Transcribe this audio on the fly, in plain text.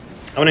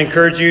I want to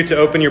encourage you to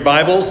open your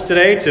Bibles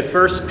today to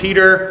 1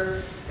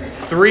 Peter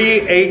 3,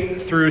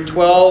 8 through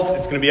 12.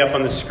 It's going to be up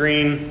on the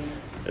screen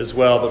as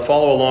well, but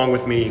follow along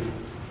with me.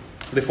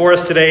 Before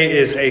us today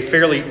is a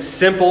fairly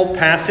simple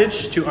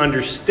passage to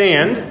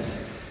understand,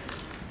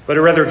 but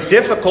a rather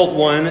difficult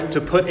one to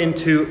put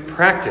into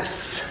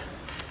practice.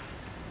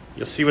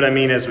 You'll see what I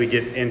mean as we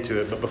get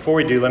into it. But before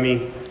we do,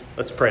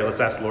 let's pray. Let's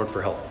ask the Lord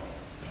for help.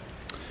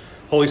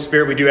 Holy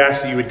Spirit, we do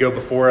ask that you would go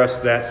before us,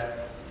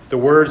 that the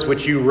words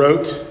which you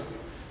wrote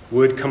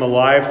would come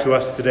alive to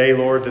us today,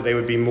 Lord, that they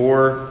would be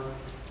more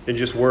than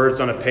just words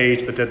on a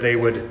page, but that they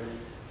would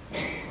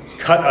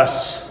cut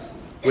us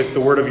with the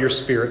word of your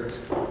Spirit,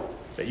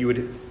 that you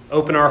would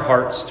open our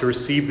hearts to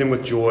receive them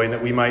with joy, and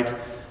that we might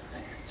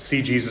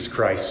see Jesus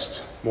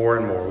Christ more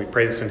and more. We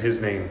pray this in his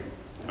name.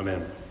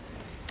 Amen.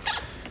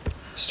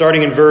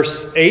 Starting in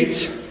verse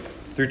 8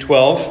 through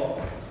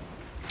 12.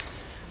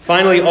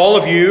 Finally, all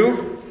of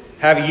you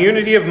have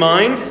unity of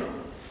mind,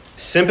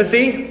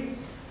 sympathy,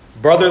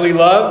 brotherly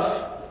love,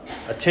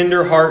 a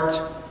tender heart,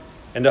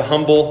 and a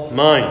humble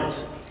mind.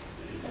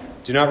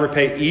 Do not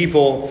repay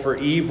evil for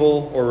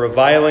evil or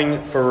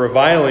reviling for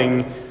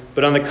reviling,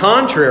 but on the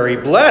contrary,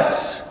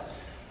 bless,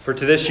 for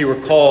to this you were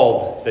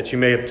called, that you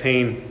may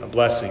obtain a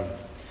blessing.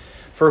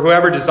 For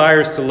whoever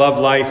desires to love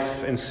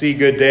life and see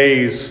good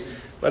days,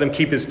 let him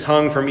keep his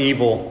tongue from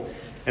evil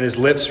and his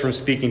lips from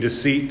speaking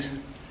deceit.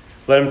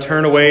 Let him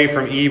turn away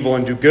from evil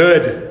and do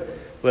good.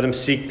 Let him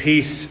seek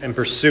peace and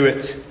pursue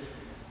it.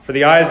 For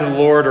the eyes of the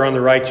Lord are on the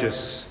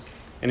righteous,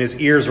 and his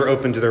ears are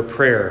open to their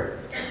prayer.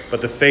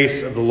 But the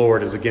face of the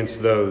Lord is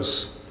against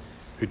those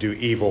who do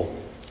evil.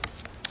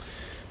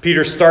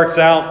 Peter starts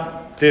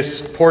out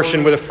this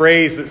portion with a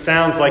phrase that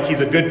sounds like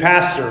he's a good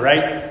pastor,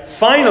 right?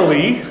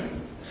 Finally,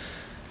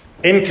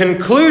 in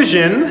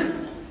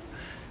conclusion,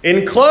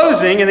 in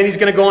closing, and then he's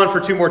going to go on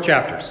for 2 more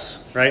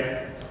chapters,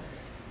 right?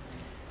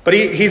 But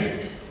he's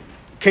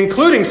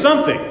concluding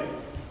something.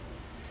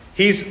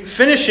 He's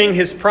finishing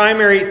his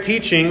primary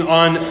teaching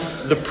on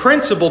the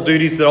principal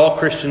duties that all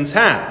Christians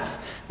have,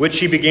 which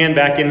he began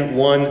back in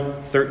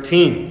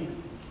 1:13.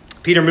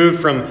 Peter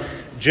moved from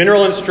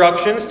general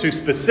instructions to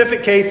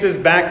specific cases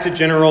back to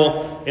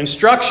general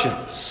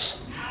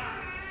instructions.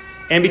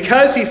 And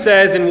because he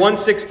says in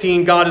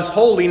 1:16, God is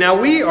holy, now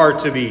we are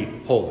to be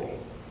holy.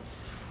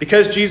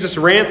 Because Jesus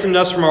ransomed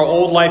us from our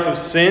old life of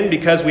sin,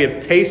 because we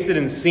have tasted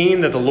and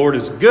seen that the Lord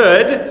is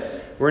good,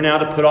 we're now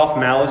to put off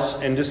malice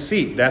and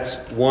deceit. That's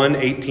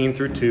 1:18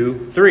 through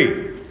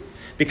 2:3.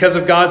 Because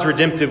of God's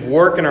redemptive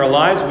work in our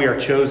lives, we are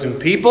chosen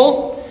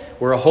people.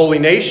 We're a holy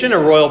nation, a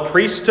royal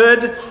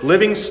priesthood,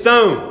 living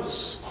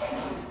stones.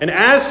 And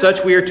as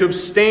such, we are to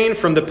abstain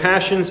from the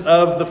passions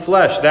of the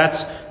flesh.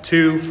 That's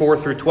 2:4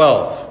 through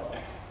 12.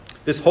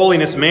 This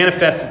holiness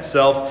manifests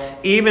itself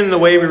even in the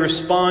way we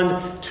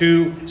respond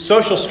to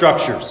social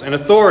structures and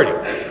authority.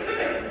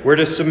 We're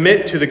to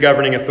submit to the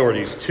governing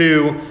authorities,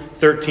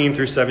 2:13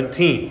 through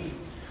 17.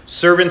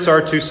 Servants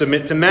are to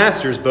submit to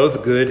masters,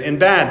 both good and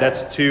bad.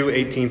 That's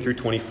 2:18 through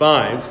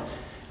 25.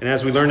 And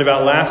as we learned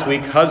about last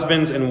week,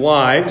 husbands and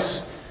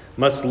wives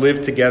must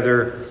live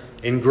together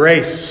in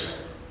grace.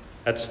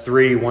 That's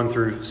 3:1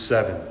 through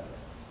 7.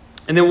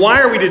 And then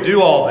why are we to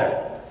do all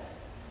that?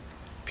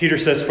 Peter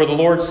says, for the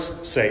Lord's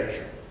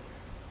sake.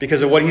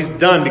 Because of what he's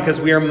done. Because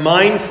we are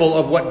mindful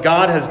of what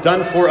God has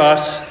done for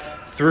us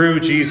through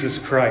Jesus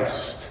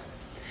Christ.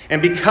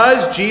 And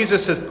because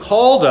Jesus has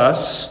called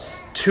us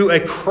to a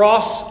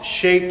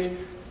cross-shaped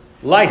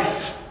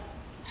life.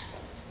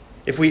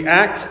 If we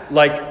act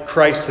like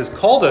Christ has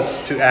called us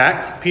to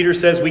act, Peter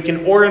says we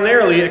can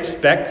ordinarily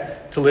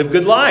expect to live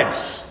good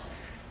lives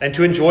and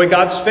to enjoy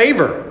God's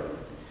favor.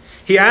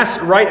 He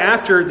asks right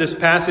after this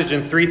passage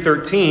in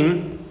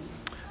 3:13,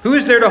 who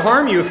is there to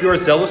harm you if you are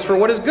zealous for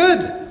what is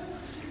good?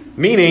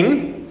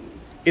 Meaning,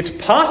 it's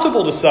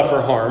possible to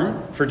suffer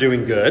harm for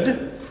doing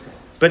good,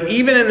 but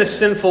even in the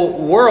sinful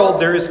world,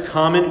 there is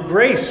common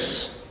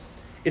grace.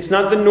 It's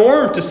not the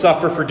norm to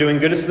suffer for doing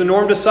good. It's the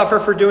norm to suffer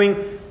for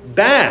doing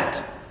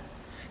bad.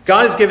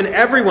 God has given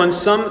everyone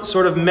some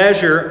sort of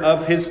measure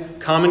of his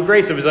common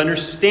grace, of his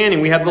understanding.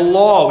 We have the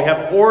law. We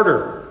have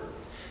order.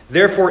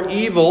 Therefore,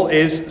 evil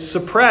is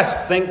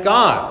suppressed. Thank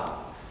God.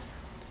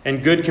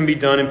 And good can be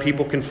done and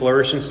people can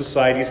flourish and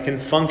societies can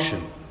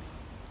function.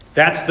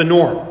 That's the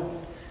norm.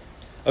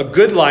 A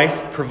good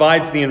life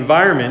provides the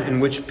environment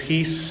in which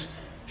peace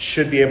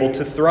should be able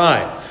to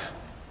thrive.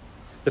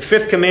 The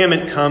 5th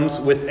commandment comes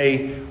with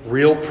a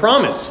real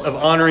promise of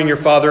honoring your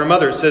father and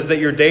mother. It says that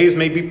your days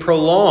may be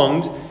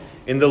prolonged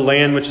in the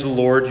land which the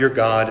Lord your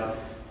God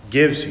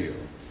gives you.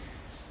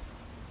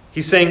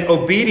 He's saying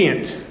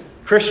obedient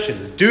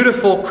Christians,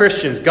 dutiful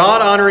Christians,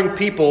 God-honoring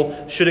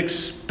people should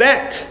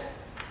expect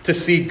to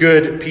see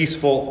good,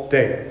 peaceful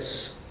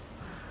days.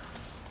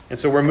 And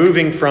so we're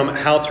moving from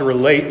how to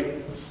relate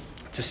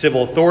to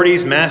civil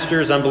authorities,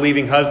 masters,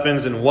 unbelieving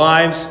husbands and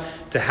wives,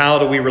 to how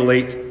do we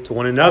relate to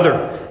one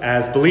another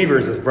as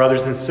believers, as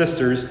brothers and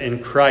sisters in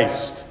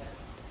Christ.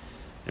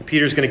 And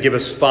Peter's going to give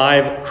us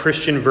 5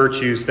 Christian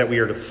virtues that we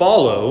are to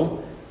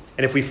follow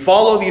And if we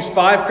follow these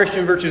 5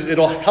 Christian virtues,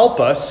 it'll help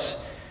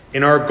us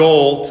in our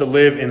goal to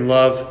live in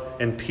love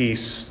and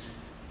peace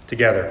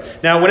together.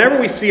 Now,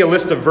 whenever we see a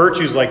list of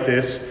virtues like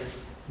this,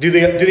 do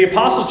the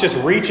apostles just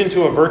reach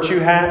into a virtue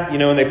hat,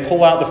 and they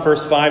pull out the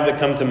first 5 that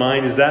come to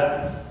mind? Is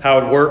that how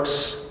it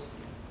works?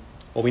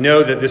 Well, we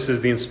know that this is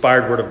the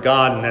inspired word of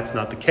God, and that's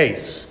not the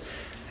case.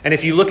 And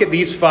if you look at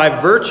these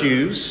 5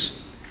 virtues,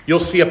 you'll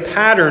see a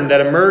pattern that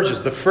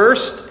emerges. The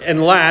first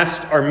and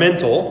last are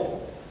mental.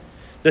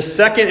 The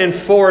second and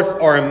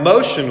fourth are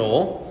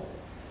emotional.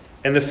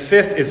 And the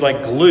 5th is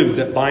like glue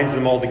that binds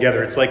them all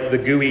together. It's like the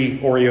gooey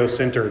Oreo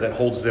center that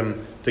holds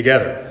them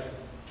together.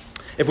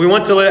 If we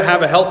want to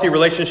have a healthy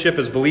relationship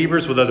as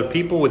believers with other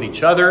people, with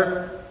each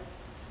other,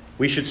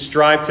 we should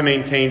strive to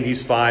maintain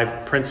these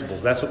 5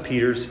 principles. That's what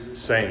Peter's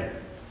saying.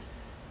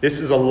 This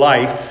is a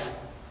life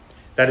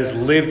that is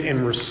lived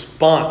in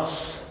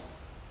response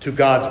to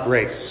God's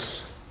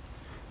grace.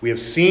 We have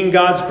seen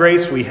God's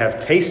grace. We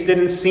have tasted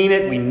and seen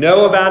it. We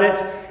know about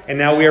it. And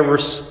now we are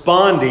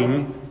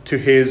responding to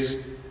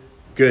His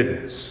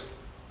goodness.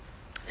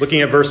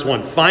 Looking at verse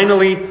 1.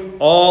 Finally,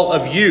 all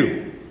of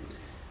you.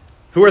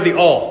 Who are the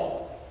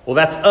all? Well,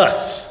 that's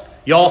us.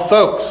 Y'all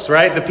folks,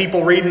 right? The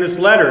people reading this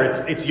letter.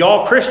 It's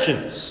y'all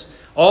Christians.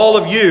 All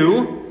of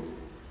you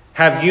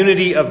have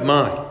unity of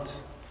mind.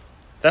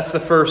 That's the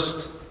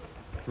first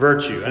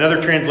virtue.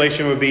 Another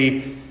translation would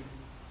be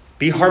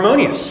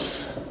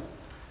harmonious.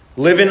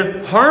 Live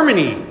in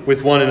harmony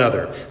with one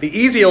another. The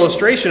easy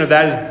illustration of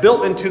that is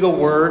built into the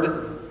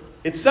word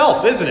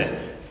itself, isn't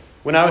it?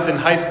 When I was in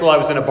high school, I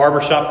was in a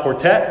barbershop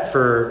quartet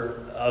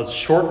for a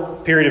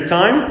short period of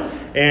time.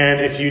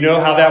 And if you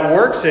know how that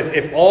works,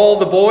 if all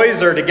the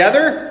boys are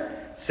together,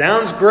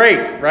 sounds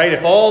great, right?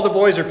 If all the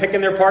boys are picking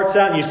their parts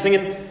out and you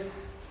singing,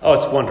 oh,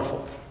 it's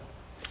wonderful.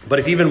 But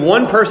if even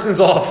one person's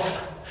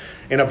off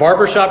in a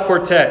barbershop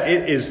quartet,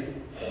 it is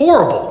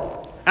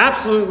horrible.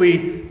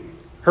 Absolutely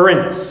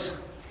horrendous.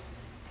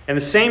 And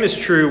the same is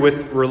true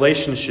with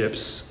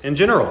relationships in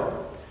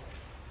general.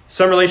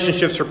 Strong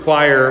relationships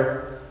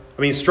require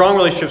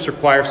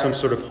some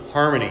sort of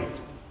harmony.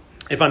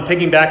 If I'm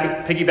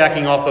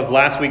piggybacking off of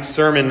last week's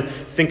sermon,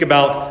 think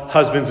about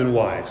husbands and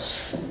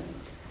wives.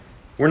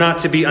 We're not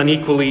to be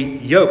unequally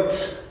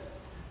yoked.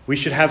 We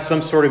should have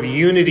some sort of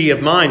unity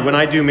of mind. When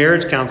I do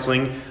marriage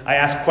counseling, I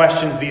ask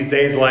questions these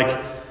days like,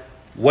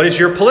 what is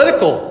your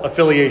political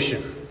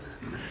affiliation?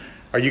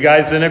 Are you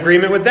guys in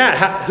agreement with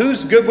that?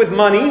 Who's good with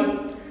money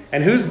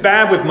and who's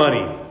bad with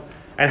money?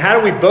 And how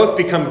do we both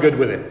become good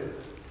with it?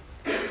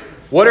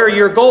 What are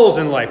your goals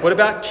in life? What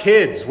about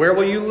kids? Where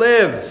will you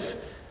live?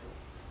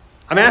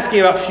 I'm asking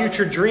about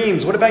future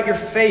dreams. What about your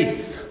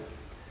faith?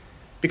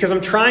 Because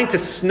I'm trying to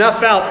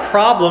snuff out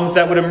problems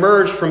that would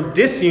emerge from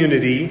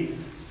disunity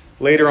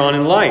later on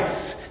in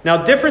life.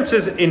 Now,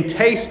 differences in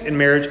taste in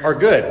marriage are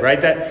good,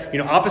 right? That,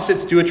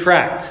 opposites do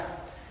attract.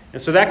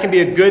 And so that can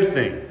be a good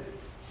thing.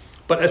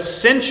 But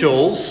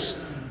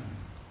essentials,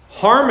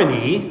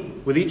 harmony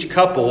with each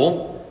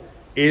couple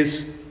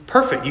is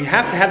perfect. You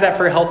have to have that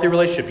for a healthy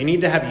relationship. You need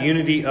to have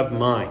unity of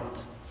mind.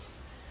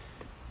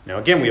 Now,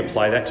 again, we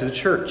apply that to the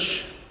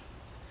church.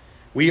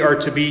 We are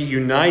to be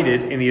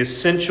united in the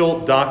essential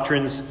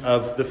doctrines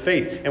of the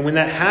faith. And when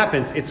that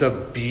happens, it's a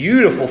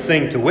beautiful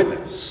thing to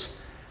witness.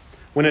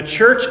 When a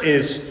church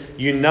is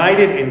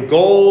united in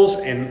goals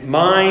and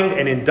mind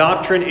and in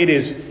doctrine, it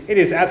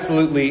is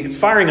absolutely, it's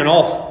firing on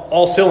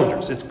all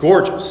cylinders. It's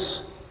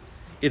gorgeous.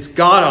 It's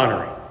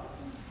God-honoring.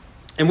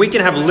 And we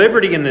can have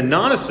liberty in the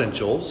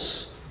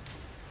non-essentials,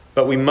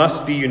 but we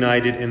must be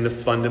united in the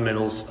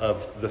fundamentals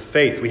of the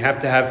faith. We have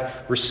to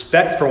have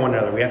respect for one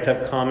another. We have to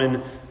have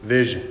common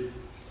vision.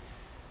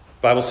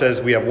 The Bible says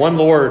we have one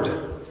Lord,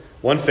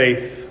 one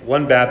faith,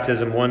 one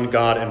baptism, one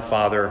God and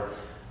Father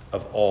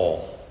of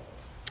all.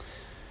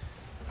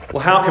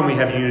 Well, how can we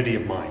have unity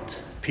of mind,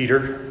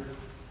 Peter?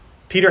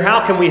 Peter,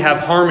 how can we have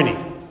harmony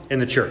in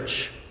the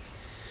church?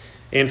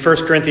 In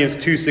 1 Corinthians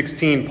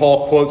 2:16,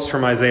 Paul quotes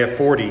from Isaiah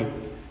 40,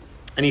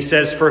 and he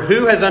says, "For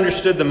who has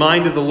understood the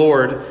mind of the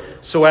Lord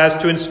so as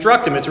to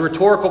instruct him?" It's a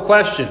rhetorical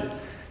question.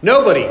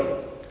 Nobody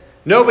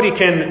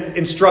can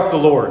instruct the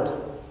Lord.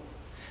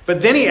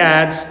 But then he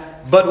adds,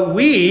 "But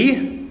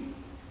we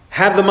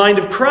have the mind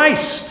of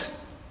Christ."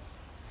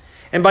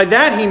 And by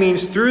that he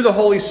means through the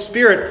Holy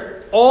Spirit,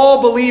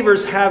 all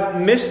believers have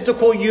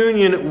mystical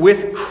union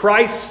with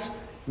Christ's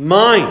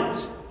mind.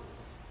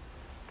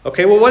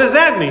 Okay, well, what does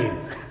that mean?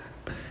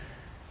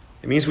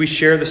 It means we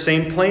share the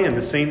same plan,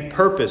 the same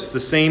purpose, the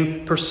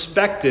same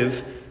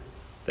perspective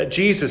that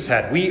Jesus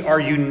had. We are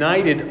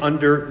united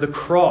under the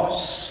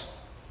cross.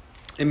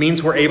 It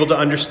means we're able to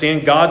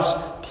understand God's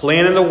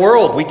plan in the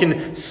world. We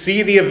can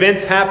see the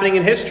events happening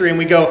in history and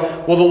we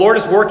go, well, the Lord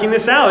is working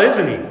this out,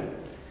 isn't He?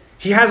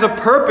 He has a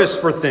purpose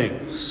for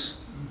things.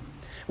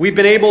 We've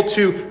been able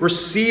to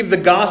receive the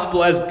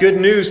gospel as good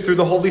news through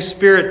the Holy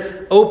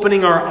Spirit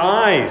opening our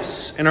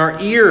eyes and our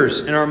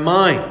ears and our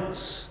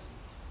minds.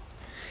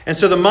 And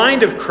so the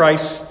mind of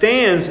Christ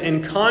stands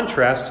in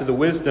contrast to the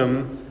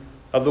wisdom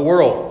of the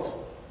world.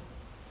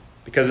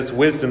 because it's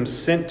wisdom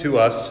sent to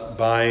us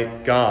by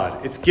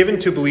God. It's given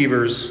to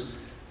believers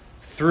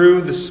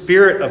through the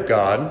Spirit of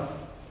God,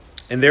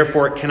 and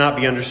therefore it cannot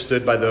be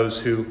understood by those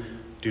who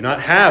do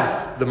not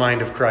have the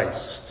mind of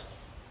Christ.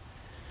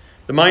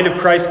 The mind of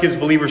Christ gives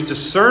believers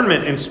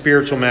discernment in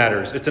spiritual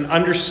matters. It's an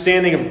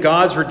understanding of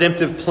God's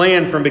redemptive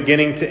plan from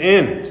beginning to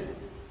end.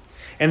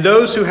 And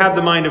those who have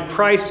the mind of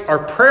Christ are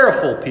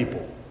prayerful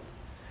people.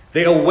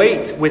 They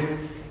await with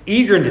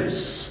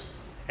eagerness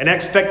and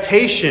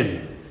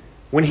expectation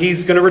when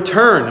He's going to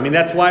return. I mean,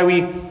 that's why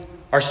we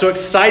are so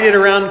excited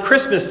around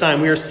Christmas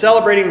time. We are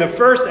celebrating the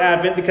first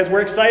Advent because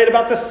we're excited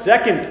about the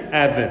second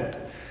Advent.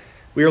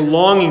 We are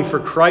longing for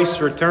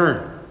Christ's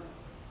return.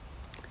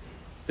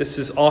 This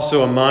is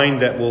also a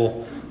mind that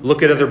will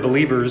look at other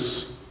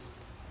believers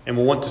and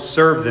will want to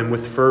serve them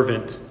with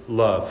fervent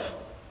love.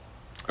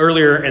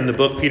 Earlier in the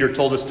book, Peter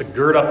told us to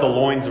gird up the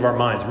loins of our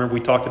minds. Remember, we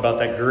talked about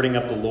that, girding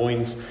up the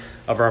loins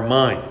of our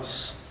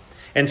minds.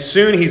 And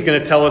soon he's going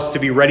to tell us to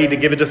be ready to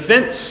give a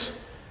defense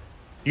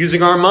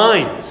using our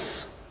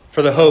minds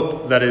for the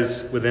hope that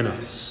is within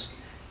us.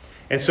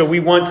 And so we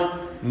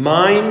want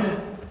mind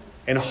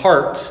and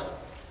heart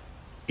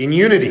in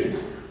unity,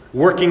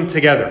 working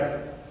together.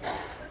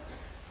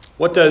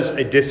 What does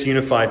a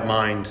disunified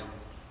mind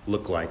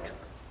look like?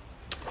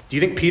 Do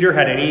you think Peter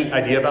had any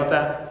idea about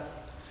that?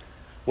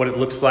 What it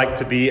looks like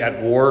to be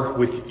at war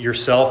with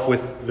yourself,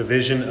 with the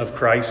vision of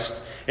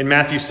Christ? In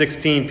Matthew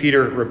 16,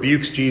 Peter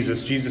rebukes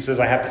Jesus. Jesus says,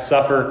 I have to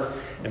suffer.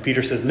 And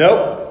Peter says,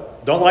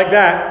 nope, don't like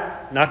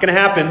that. Not going to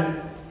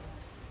happen.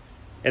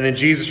 And then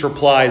Jesus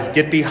replies,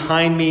 get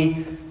behind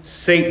me,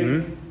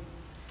 Satan.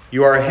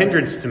 You are a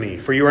hindrance to me,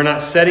 for you are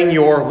not setting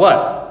your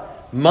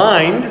what?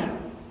 Mind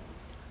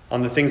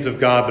on the things of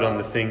God, but on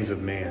the things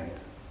of man.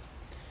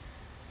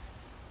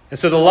 And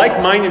so the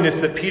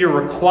like-mindedness that Peter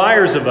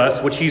requires of us,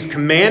 which he's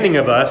commanding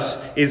of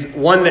us, is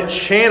one that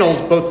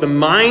channels both the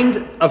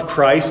mind of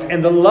Christ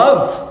and the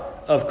love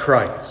of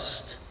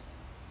Christ.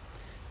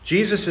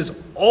 Jesus is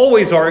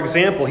always our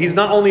example. He's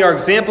not only our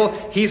example,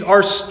 he's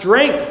our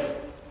strength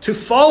to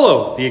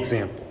follow the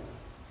example.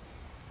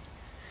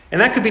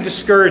 And that could be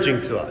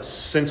discouraging to us,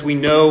 since we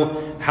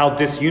know how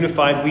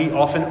disunified we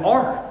often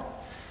are.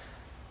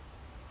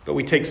 But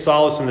we take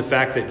solace in the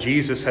fact that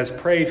Jesus has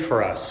prayed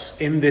for us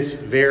in this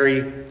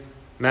very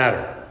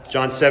matter.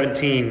 John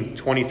 17,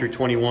 20 through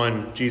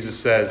 21, Jesus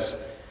says,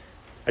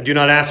 I do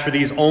not ask for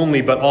these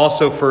only, but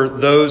also for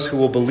those who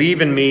will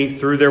believe in me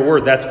through their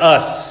word. That's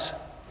us.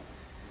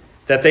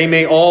 That they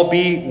may all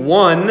be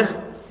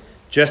one,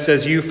 just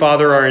as you,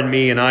 Father, are in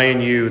me and I in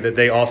you, that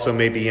they also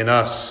may be in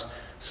us,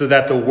 so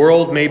that the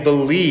world may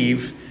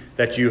believe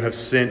that you have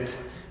sent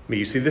me.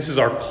 You see, this is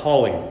our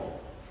calling.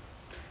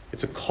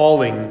 It's a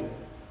calling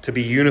to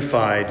be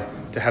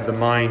unified, to have the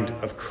mind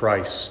of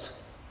Christ.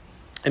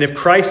 And if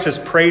Christ has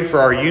prayed for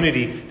our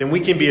unity, then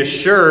we can be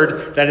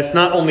assured that it's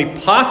not only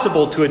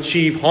possible to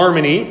achieve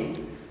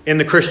harmony in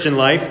the Christian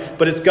life,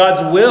 but it's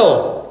God's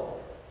will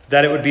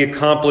that it would be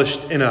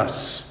accomplished in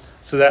us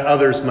so that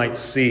others might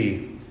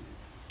see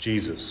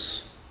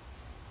Jesus.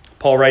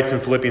 Paul writes in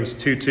Philippians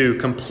 2:2,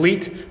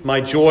 complete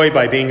my joy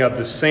by being of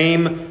the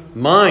same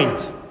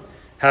mind,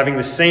 having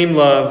the same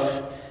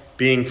love,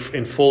 being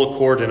in full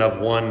accord and of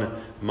one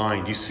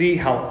mind. You see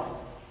how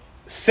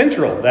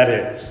central that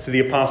is to the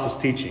apostles'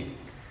 teaching.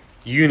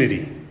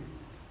 Unity.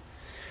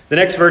 The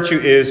next virtue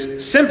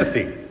is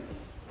sympathy.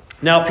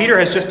 Now, Peter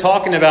has just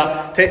talked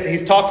about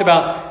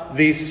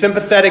the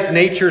sympathetic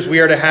natures we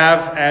are to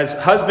have as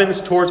husbands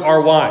towards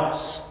our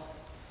wives.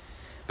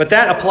 But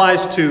that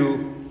applies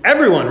to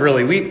everyone,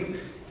 really.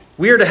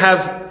 We are to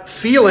have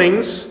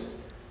feelings,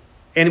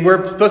 and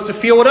we're supposed to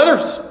feel what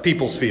other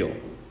people feel.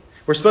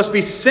 We're supposed to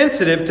be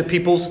sensitive to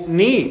people's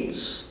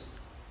needs.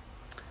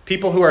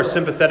 People who are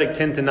sympathetic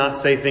tend to not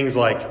say things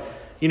like,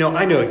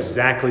 I know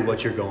exactly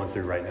what you're going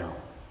through right now.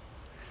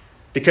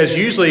 Because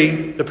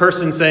usually the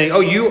person saying,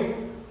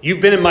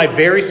 you've been in my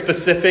very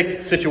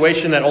specific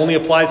situation that only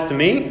applies to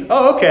me?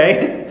 Oh,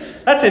 okay.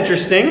 That's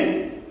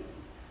interesting.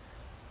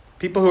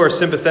 People who are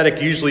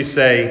sympathetic usually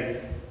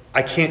say,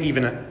 I can't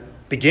even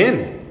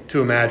begin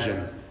to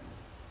imagine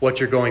what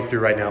you're going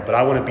through right now, but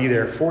I want to be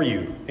there for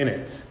you in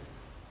it.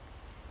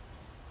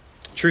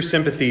 True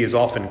sympathy is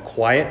often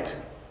quiet.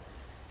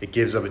 It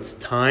gives of its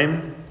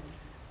time,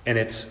 and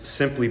it's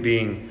simply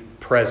being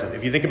present.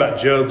 If you think about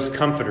Job's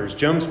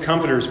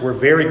comforters were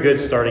very good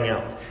starting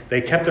out.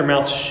 They kept their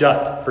mouths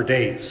shut for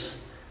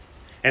days.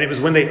 And it was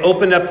when they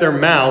opened up their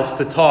mouths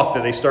to talk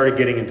that they started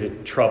getting into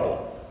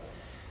trouble.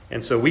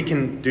 And so we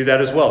can do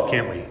that as well,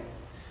 can't we?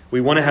 We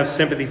want to have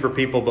sympathy for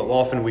people, but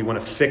often we want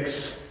to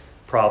fix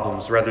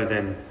problems rather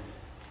than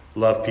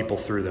love people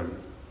through them.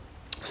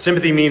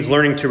 Sympathy means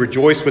learning to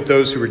rejoice with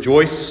those who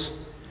rejoice,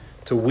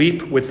 to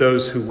weep with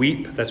those who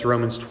weep. That's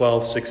Romans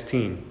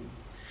 12:16.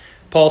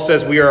 Paul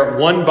says we are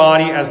one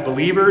body as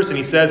believers, and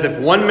he says if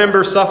one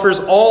member suffers,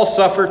 all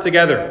suffer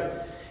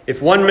together.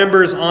 If one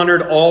member is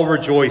honored, all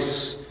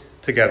rejoice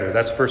together.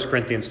 That's 1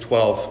 Corinthians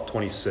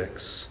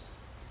 12:26.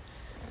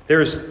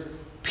 There is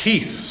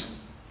peace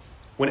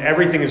when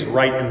everything is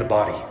right in the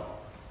body.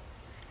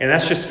 And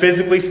that's just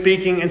physically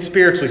speaking and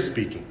spiritually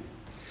speaking.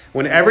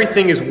 When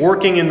everything is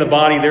working in the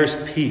body, there's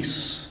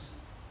peace.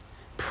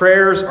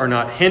 Prayers are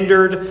not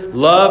hindered.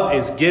 Love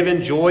is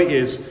given. Joy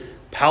is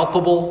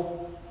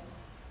palpable.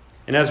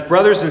 And as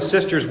brothers and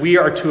sisters, we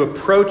are to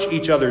approach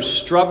each other's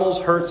struggles,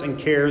 hurts, and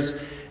cares.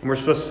 And we're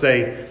supposed to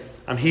say,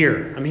 I'm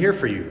here. I'm here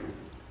for you.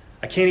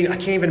 I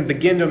can't even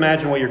begin to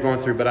imagine what you're going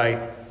through, but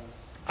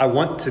I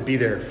want to be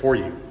there for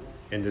you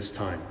in this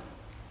time.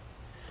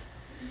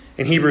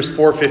 In Hebrews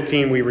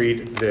 4:15 we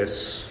read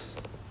this: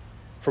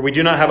 "For we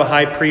do not have a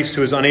high priest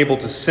who is unable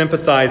to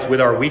sympathize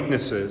with our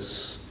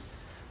weaknesses,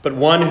 but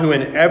one who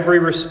in every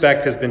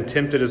respect has been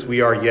tempted as we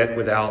are, yet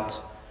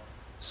without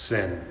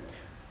sin."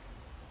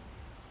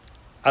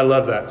 I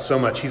love that so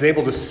much. He's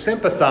able to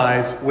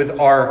sympathize with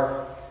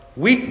our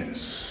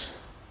weakness.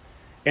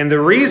 And the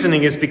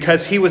reasoning is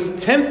because he was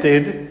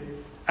tempted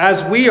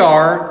as we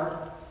are,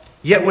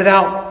 yet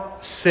without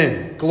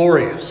sin.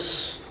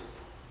 Glorious.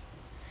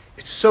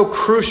 It's so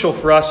crucial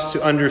for us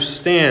to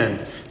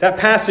understand. That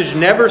passage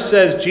never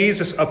says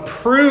Jesus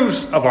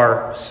approves of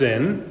our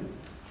sin,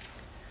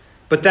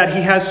 but that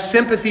he has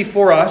sympathy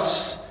for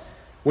us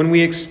when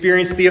we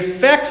experience the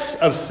effects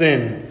of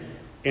sin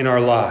in our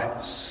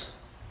lives.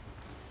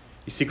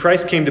 You see,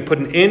 Christ came to put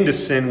an end to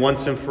sin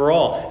once and for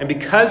all. And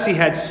because he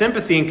had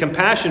sympathy and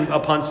compassion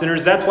upon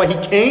sinners, that's why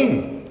he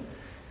came.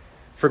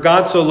 For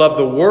God so loved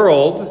the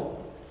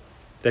world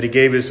that he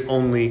gave his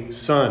only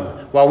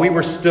Son. While we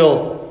were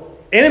still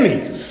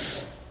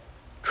enemies,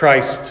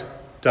 Christ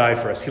died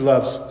for us. He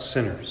loves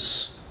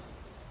sinners.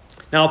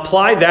 Now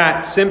apply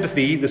that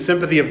sympathy, the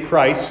sympathy of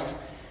Christ,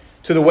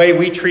 to the way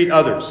we treat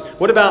others.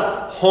 What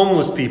about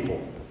homeless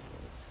people?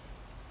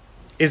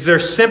 Is there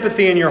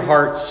sympathy in your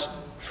hearts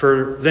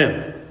for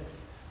them?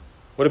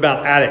 What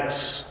about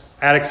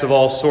addicts of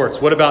all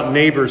sorts? What about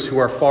neighbors who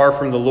are far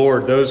from the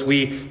Lord, those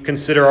we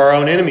consider our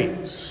own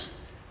enemies?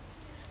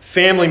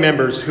 Family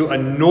members who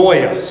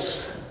annoy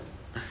us.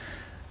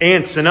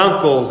 Aunts and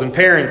uncles and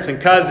parents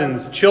and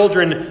cousins,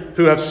 children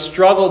who have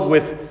struggled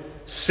with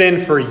sin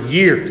for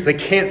years. They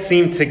can't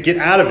seem to get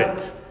out of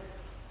it.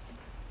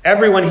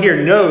 Everyone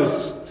here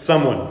knows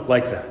someone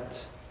like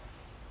that.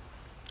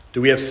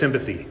 Do we have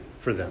sympathy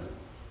for them?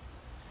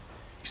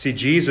 You see,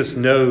 Jesus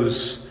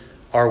knows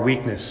our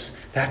weakness.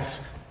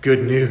 That's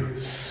good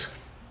news.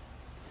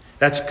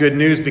 That's good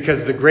news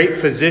because the great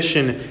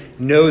physician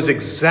knows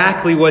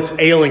exactly what's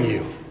ailing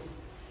you.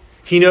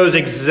 He knows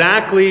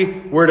exactly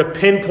where to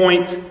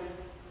pinpoint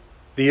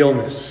the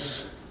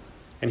illness.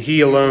 And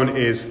he alone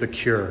is the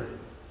cure.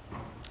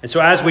 And so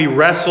as we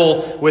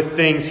wrestle with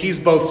things, he's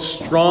both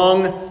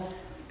strong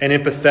and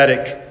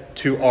empathetic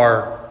to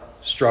our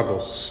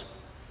struggles.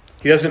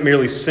 He doesn't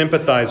merely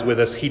sympathize with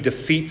us. He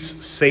defeats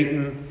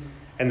Satan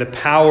and the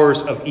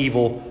powers of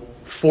evil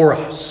for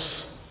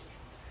us.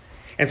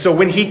 And so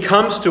when he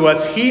comes to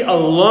us, he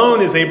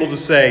alone is able to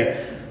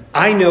say,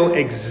 I know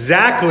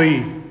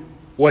exactly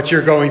what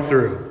you're going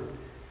through,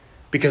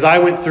 because I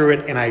went through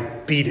it and I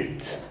beat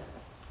it.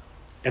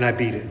 And I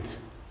beat it.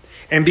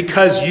 And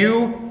because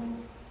you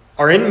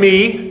are in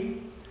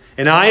me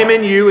and I am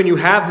in you, and you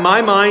have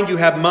my mind, you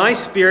have my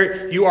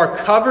spirit, you are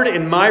covered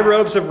in my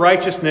robes of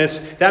righteousness,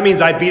 that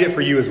means I beat it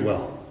for you as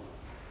well.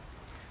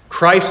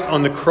 Christ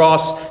on the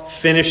cross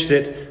finished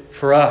it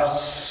for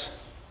us.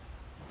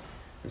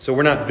 And so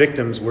we're not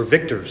victims, we're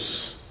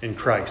victors in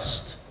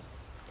Christ.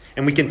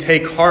 And we can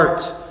take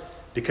heart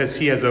because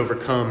he has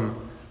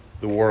overcome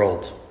the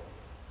world.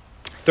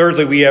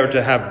 Thirdly, we are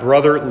to have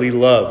brotherly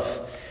love.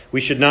 We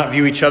should not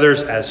view each other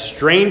as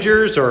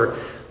strangers or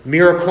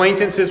mere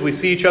acquaintances. We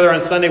see each other on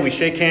Sunday, we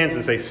shake hands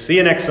and say, see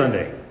you next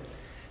Sunday.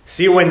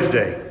 See you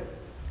Wednesday.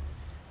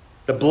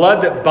 The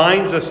blood that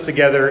binds us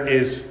together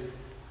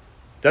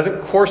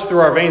doesn't course through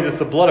our veins. It's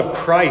the blood of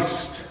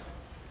Christ,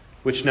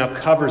 which now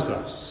covers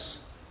us.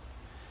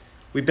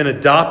 We've been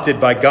adopted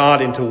by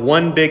God into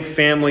one big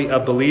family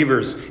of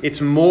believers.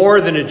 It's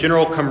more than a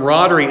general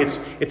camaraderie.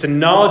 It's a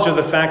knowledge of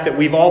the fact that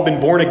we've all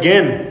been born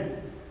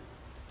again.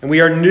 And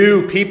we are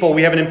new people.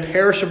 We have an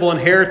imperishable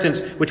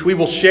inheritance which we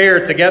will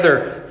share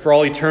together for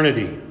all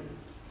eternity.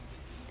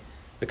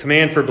 The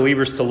command for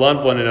believers to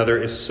love one another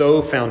is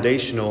so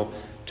foundational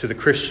to the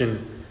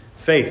Christian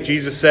faith.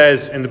 Jesus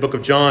says in the book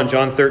of John,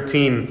 John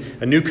 13,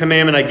 a new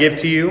commandment I give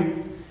to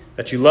you,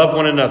 that you love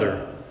one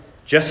another.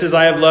 Just as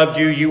I have loved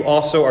you, you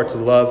also are to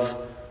love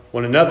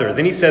one another.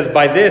 Then he says,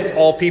 by this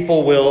all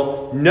people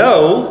will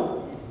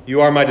know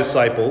you are my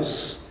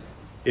disciples,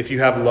 if you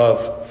have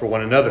love for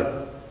one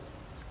another.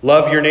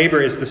 Love your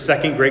neighbor is the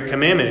second great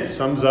commandment. It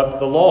sums up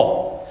the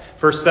law.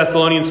 1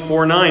 Thessalonians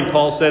 4:9,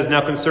 Paul says,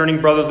 now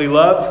concerning brotherly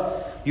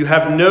love, you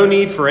have no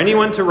need for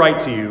anyone to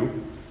write to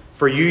you,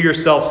 for you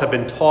yourselves have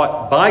been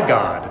taught by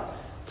God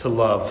to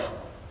love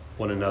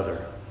one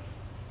another.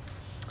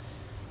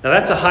 Now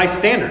that's a high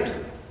standard.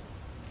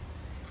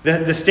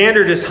 The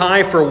standard is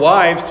high for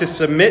wives to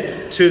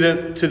submit to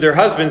their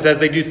husbands as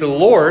they do to the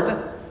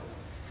Lord.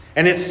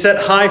 And it's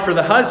set high for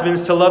the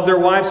husbands to love their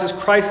wives as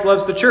Christ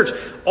loves the church.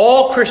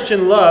 All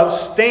Christian love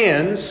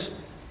stands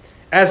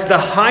as the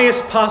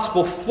highest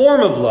possible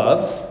form of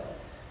love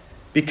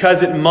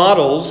because it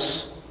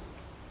models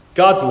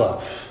God's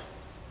love.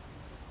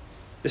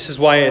 This is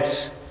why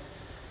it's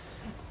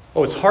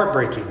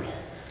heartbreaking.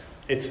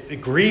 It's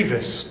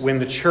grievous when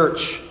the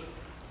church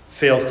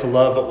fails to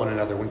love one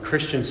another, when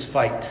Christians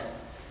fight,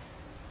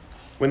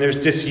 when there's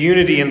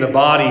disunity in the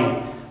body,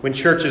 when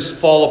churches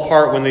fall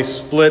apart, when they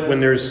split, when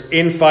there's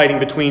infighting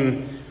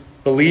between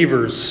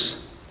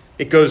believers.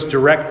 It goes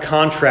direct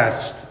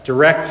contrast,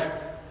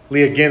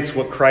 directly against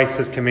what Christ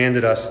has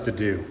commanded us to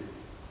do.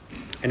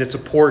 And it's a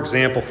poor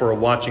example for a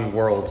watching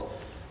world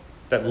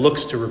that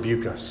looks to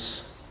rebuke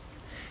us.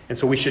 And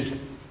so we should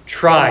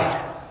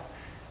try.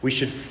 We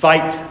should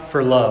fight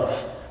for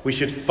love. We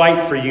should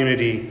fight for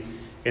unity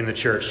in the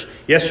church.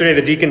 Yesterday,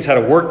 the deacons had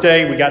a work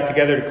day. We got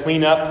together to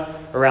clean up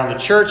around the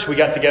church. We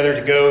got together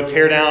to go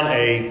tear down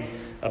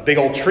a big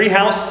old tree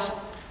house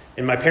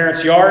in my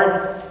parents'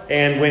 yard.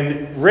 And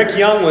when Rick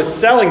Young was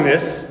selling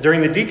this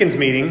during the deacons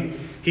meeting,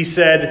 he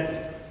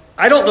said,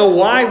 "I don't know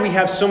why we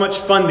have so much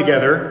fun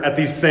together at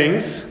these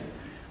things,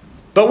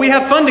 but we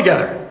have fun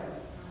together."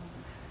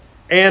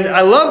 And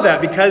I love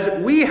that because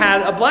we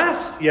had a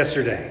blast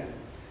yesterday.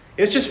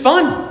 It's just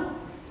fun.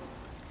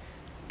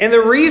 And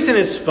the reason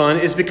it's fun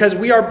is because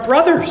we are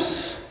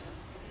brothers.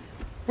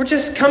 We're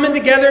just coming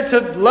together to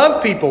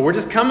love people. We're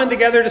just coming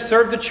together to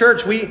serve the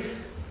church. We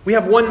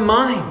have one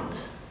mind.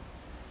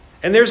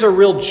 And there's a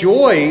real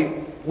joy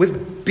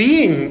with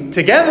being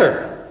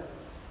together.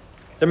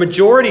 The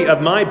majority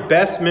of my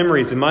best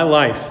memories in my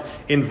life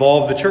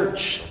involve the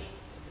church.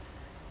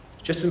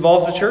 It just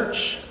involves the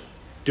church.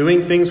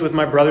 Doing things with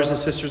my brothers and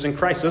sisters in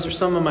Christ. Those are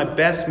some of my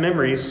best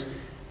memories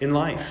in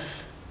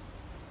life.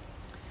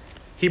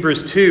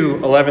 Hebrews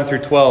 2:11 through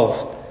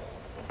 12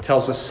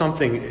 tells us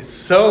something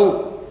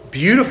so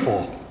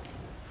beautiful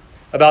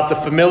about the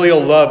familial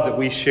love that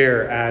we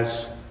share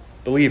as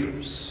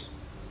believers.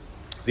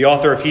 The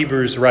author of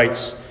Hebrews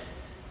writes,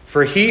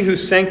 "For he who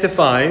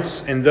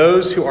sanctifies and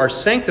those who are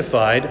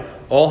sanctified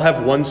all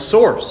have one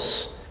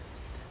source.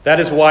 That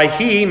is why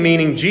he,"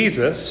 meaning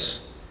Jesus,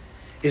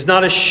 "is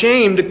not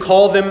ashamed to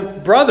call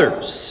them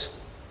brothers,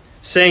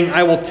 saying,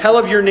 'I will tell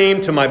of your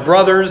name to my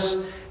brothers.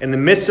 In the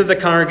midst of the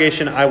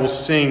congregation, I will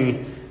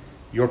sing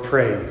your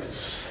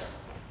praise.'"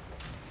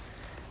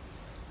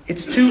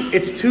 It's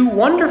too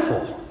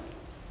wonderful.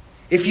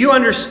 If you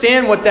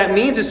understand what that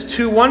means, it's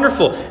too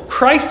wonderful.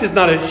 Christ is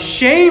not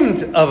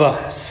ashamed of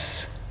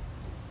us.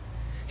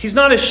 He's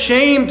not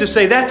ashamed to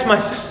say, "That's my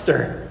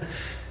sister.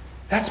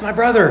 That's my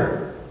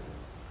brother."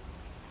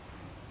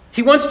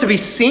 He wants to be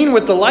seen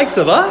with the likes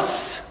of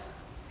us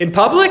in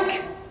public.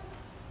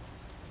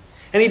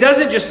 And he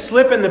doesn't just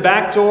slip in the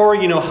back door,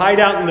 hide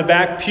out in the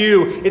back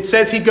pew. It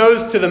says he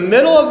goes to the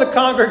middle of the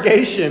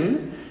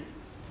congregation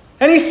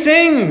and he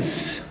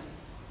sings.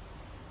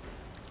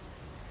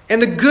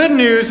 And the good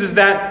news is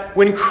that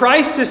when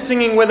Christ is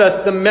singing with us,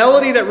 the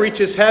melody that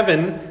reaches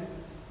heaven,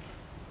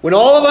 when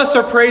all of us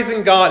are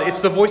praising God, it's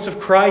the voice of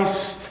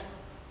Christ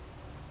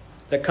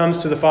that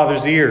comes to the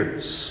Father's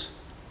ears.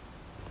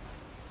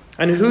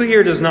 And who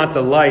here does not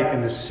delight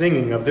in the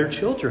singing of their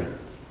children?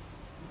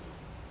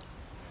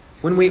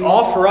 When we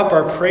offer up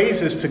our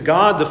praises to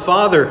God the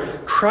Father,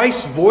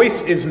 Christ's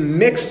voice is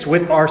mixed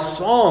with our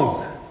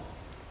song.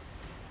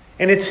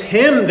 And it's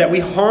Him that we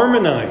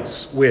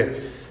harmonize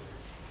with.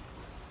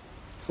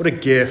 What a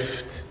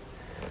gift.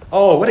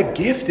 Oh, what a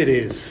gift it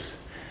is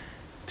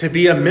to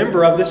be a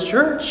member of this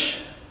church.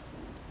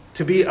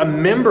 To be a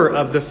member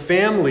of the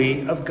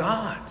family of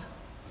God.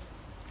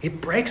 It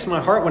breaks my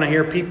heart when I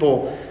hear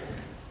people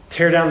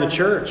tear down the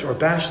church or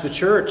bash the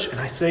church. And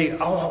I say,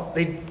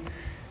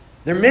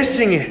 they're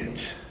missing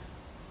it.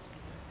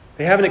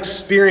 They haven't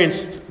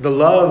experienced the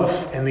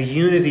love and the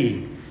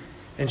unity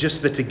and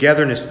just the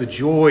togetherness, the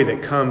joy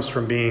that comes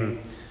from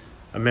being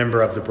a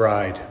member of the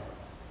bride.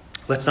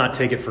 Let's not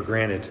take it for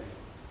granted.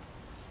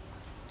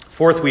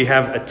 Fourth, we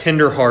have a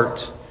tender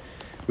heart.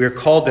 We are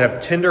called to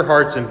have tender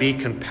hearts and be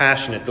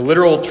compassionate. The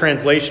literal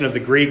translation of the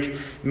Greek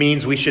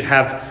means we should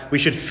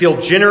feel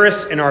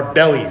generous in our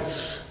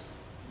bellies.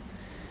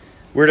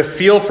 We're to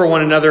feel for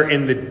one another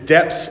in the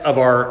depths of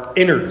our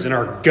innards, in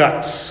our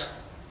guts.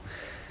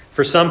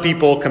 For some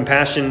people,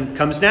 compassion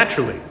comes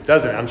naturally,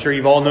 doesn't it? I'm sure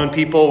you've all known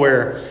people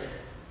where,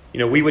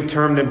 we would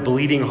term them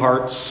bleeding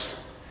hearts.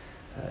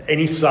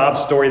 Any sob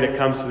story that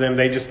comes to them,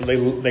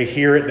 they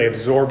hear it, they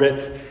absorb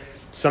it.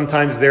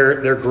 Sometimes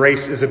their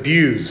grace is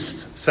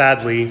abused,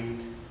 sadly,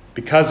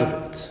 because of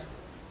it.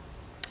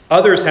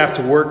 Others have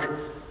to work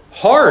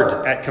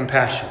hard at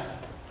compassion.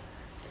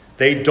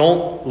 They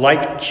don't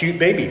like cute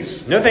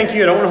babies. No, thank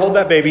you. I don't want to hold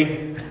that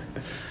baby.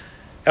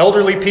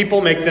 Elderly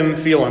people make them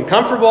feel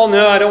uncomfortable.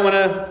 No, I don't want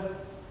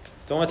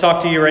to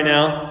talk to you right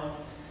now.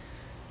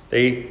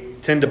 They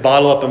tend to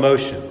bottle up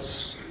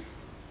emotions.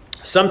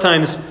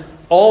 Sometimes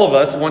all of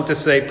us want to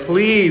say,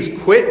 "Please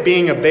quit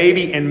being a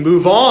baby and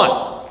move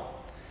on."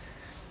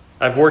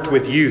 I've worked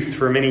with youth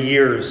for many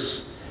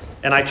years,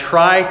 and I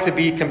try to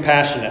be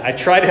compassionate. I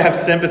try to have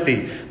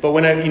sympathy. But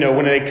when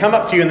they come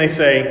up to you and they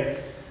say,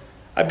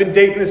 "I've been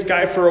dating this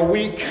guy for a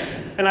week,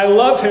 and I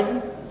love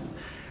him,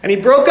 and he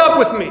broke up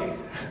with me,"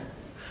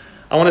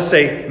 I want to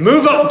say,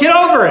 move up, get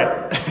over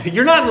it.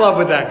 You're not in love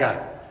with that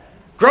guy.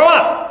 Grow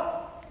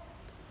up.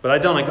 But I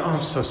don't. I go,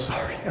 I'm so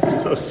sorry. I'm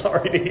so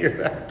sorry to hear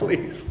that.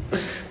 Please.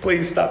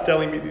 Please stop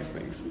telling me these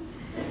things.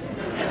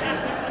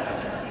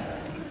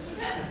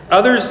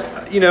 Others,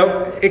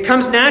 it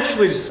comes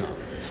naturally to some.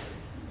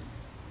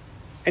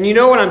 And you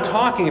know what I'm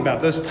talking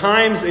about. Those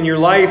times in your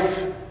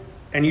life,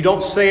 and you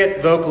don't say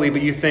it vocally,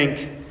 but you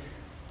think,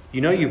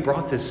 you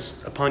brought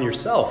this upon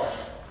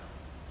yourself.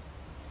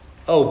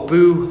 Oh,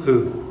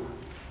 boo-hoo.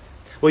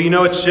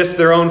 Well, it's just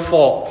their own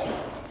fault.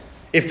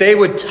 If they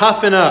would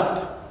toughen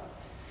up,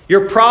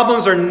 your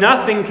problems are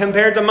nothing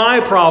compared to my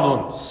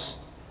problems.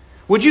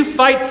 Would you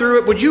fight through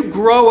it? Would you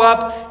grow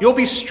up? You'll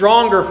be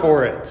stronger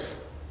for it.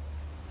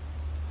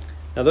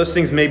 Now, those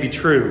things may be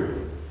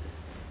true,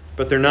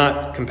 but they're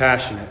not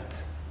compassionate.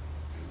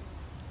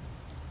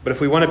 But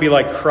if we want to be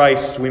like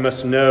Christ, we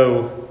must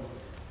know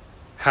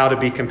how to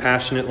be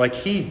compassionate like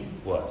he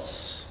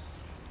was.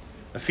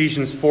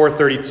 Ephesians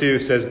 4:32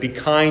 says, be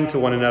kind to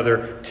one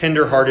another,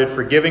 tender-hearted,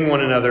 forgiving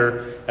one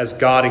another as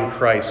God in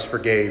Christ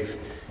forgave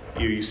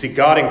you. You see,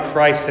 God in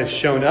Christ has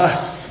shown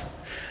us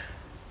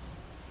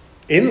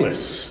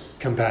endless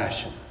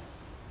compassion.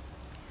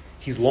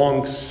 He's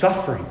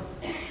long-suffering.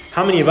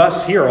 How many of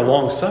us here are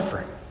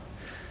long-suffering?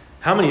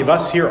 How many of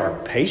us here are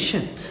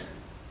patient?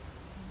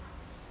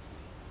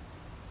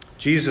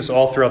 Jesus,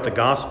 all throughout the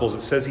Gospels,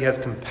 it says he has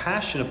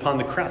compassion upon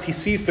the crowds. He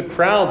sees the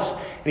crowds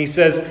and he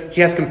says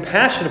he has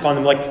compassion upon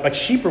them like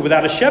sheep are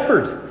without a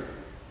shepherd.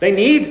 They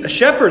need a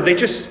shepherd.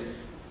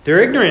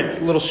 They're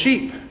ignorant little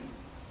sheep.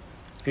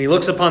 And he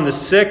looks upon the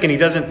sick and he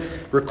doesn't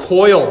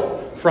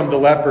recoil from the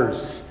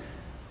lepers.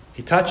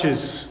 He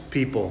touches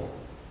people.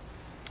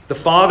 The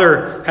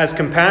Father has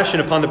compassion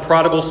upon the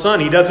prodigal son.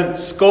 He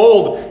doesn't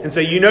scold and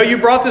say, you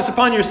brought this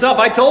upon yourself.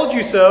 I told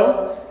you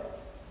so.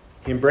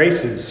 He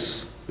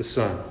embraces the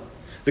son.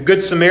 The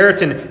Good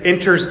Samaritan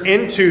enters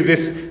into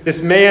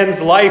this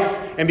man's life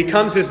and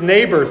becomes his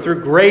neighbor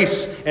through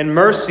grace and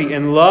mercy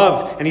and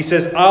love. And he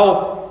says,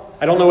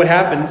 I don't know what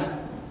happened,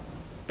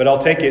 but I'll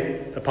take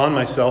it upon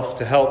myself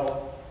to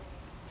help.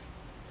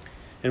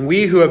 And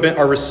we who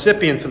are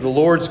recipients of the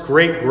Lord's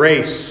great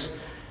grace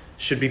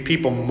should be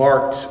people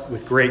marked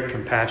with great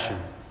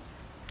compassion.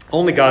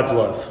 Only God's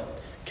love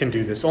can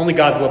do this. Only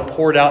God's love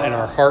poured out in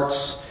our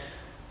hearts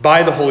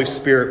by the Holy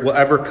Spirit will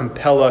ever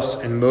compel us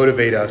and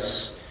motivate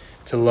us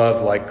to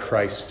love like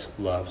Christ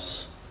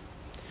loves.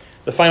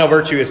 The final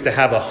virtue is to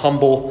have a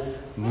humble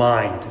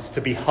mind. It's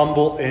to be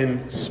humble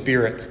in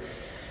spirit.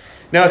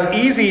 Now, it's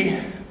easy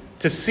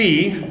to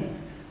see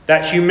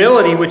that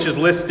humility, which is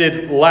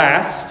listed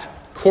last,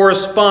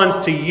 corresponds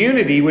to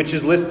unity, which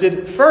is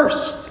listed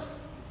first.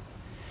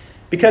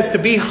 Because to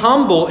be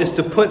humble is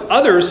to put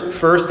others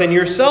first and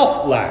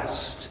yourself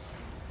last.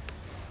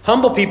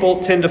 Humble people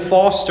tend to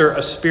foster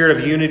a spirit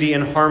of unity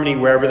and harmony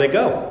wherever they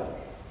go.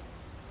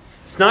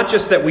 It's not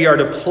just that we are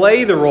to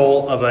play the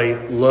role of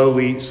a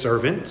lowly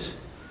servant,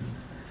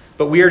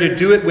 but we are to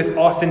do it with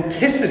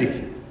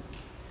authenticity.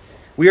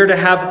 We are to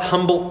have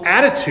humble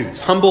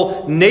attitudes,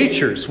 humble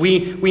natures.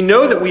 We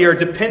know that we are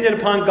dependent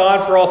upon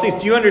God for all things.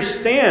 Do you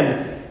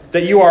understand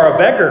that you are a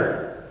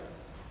beggar?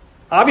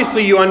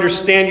 Obviously, you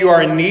understand you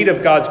are in need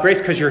of God's grace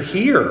because you're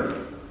here.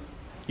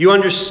 You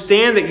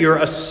understand that you're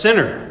a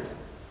sinner.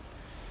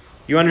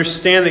 You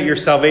understand that your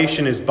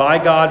salvation is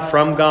by God,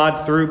 from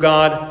God, through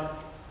God,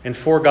 and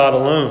for God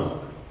alone.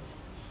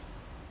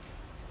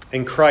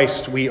 In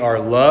Christ, we are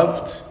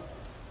loved,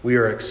 we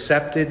are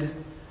accepted,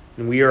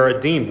 and we are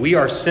redeemed. We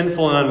are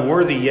sinful and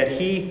unworthy, yet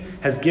He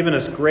has given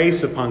us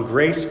grace upon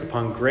grace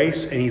upon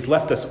grace, and He's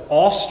left us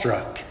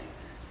awestruck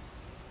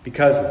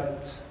because of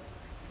it.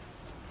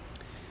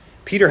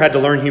 Peter had to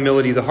learn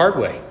humility the hard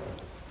way.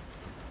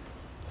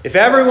 If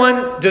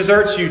everyone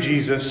deserts you,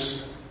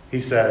 Jesus,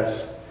 he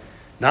says,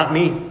 not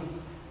me.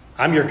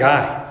 I'm your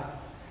guy.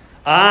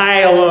 I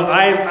alone,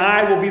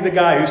 I will be the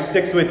guy who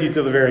sticks with you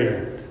till the very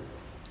end.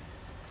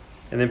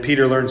 And then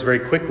Peter learns very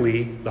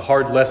quickly the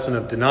hard lesson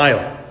of denial.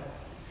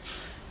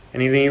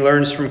 And then he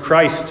learns from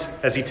Christ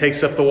as he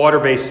takes up the water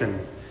basin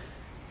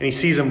and he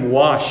sees him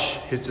wash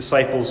his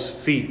disciples'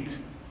 feet.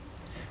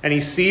 And he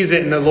sees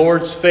it in the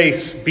Lord's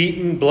face,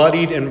 beaten,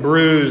 bloodied, and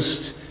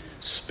bruised,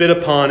 spit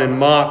upon and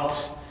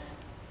mocked.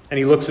 And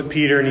he looks at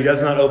Peter and he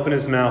does not open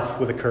his mouth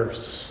with a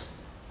curse.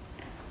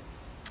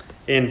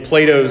 In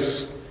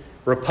Plato's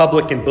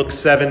Republic in Book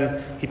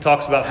 7, he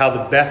talks about how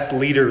the best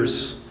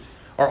leaders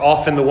are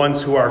often the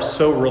ones who are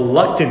so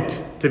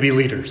reluctant to be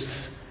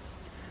leaders.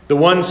 The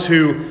ones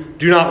who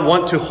do not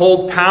want to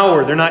hold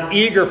power. They're not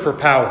eager for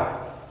power.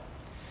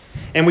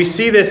 And we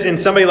see this in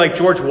somebody like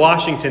George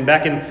Washington.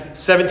 Back in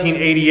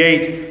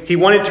 1788, he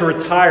wanted to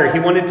retire. He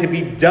wanted to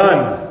be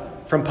done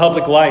from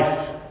public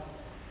life.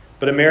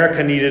 But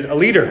America needed a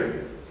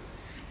leader.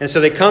 And so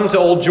they come to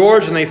old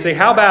George and they say,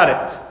 how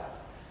about it?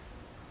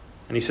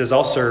 And he says,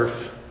 I'll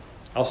serve,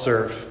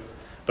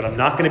 but I'm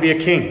not going to be a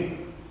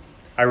king.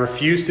 I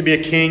refuse to be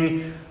a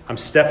king. I'm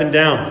stepping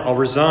down. I'll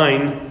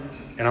resign,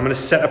 and I'm going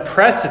to set a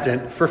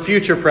precedent for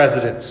future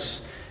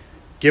presidents.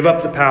 Give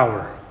up the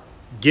power.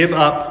 Give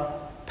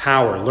up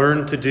power.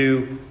 Learn to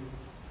do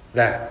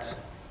that.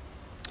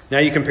 Now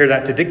you compare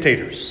that to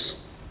dictators.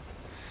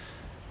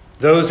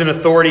 Those in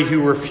authority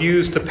who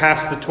refuse to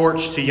pass the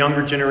torch to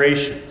younger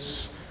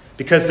generations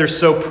because they're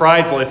so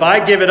prideful. If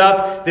I give it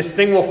up, this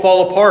thing will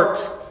fall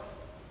apart.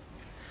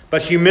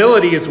 But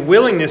humility is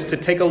willingness to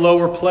take a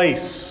lower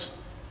place.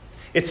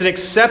 It's an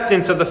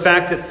acceptance of the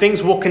fact that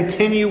things will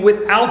continue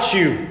without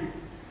you.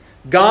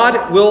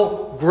 God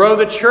will grow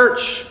the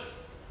church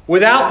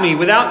without me,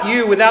 without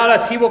you, without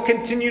us. He will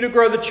continue to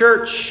grow the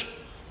church.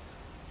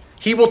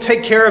 He will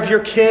take care of your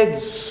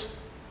kids.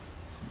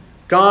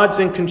 God's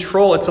in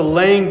control. It's a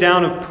laying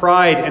down of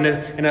pride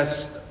and a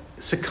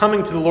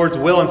succumbing to the Lord's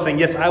will and saying,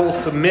 yes, I will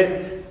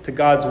submit to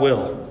God's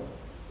will.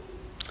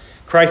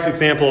 Christ's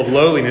example of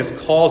lowliness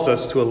calls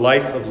us to a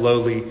life of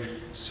lowly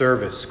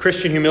service.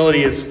 Christian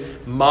humility is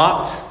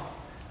mocked.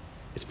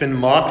 It's been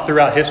mocked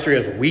throughout history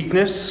as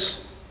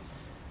weakness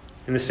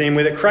in the same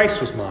way that Christ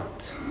was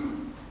mocked.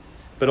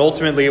 But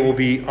ultimately it will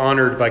be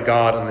honored by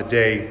God on the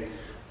day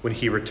when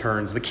he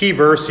returns. The key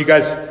verse, you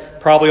guys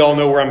probably all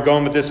know where I'm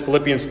going with this,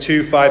 Philippians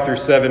 2, 5 through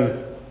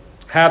 7.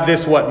 Have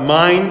this, what?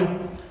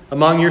 Mind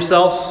among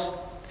yourselves.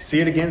 See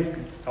it again?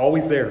 It's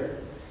always there.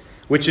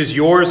 Which is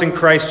yours in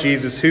Christ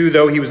Jesus, who,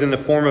 though he was in the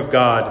form of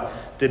God,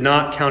 did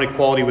not count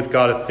equality with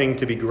God a thing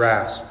to be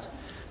grasped,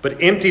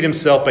 but emptied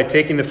himself by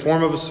taking the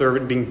form of a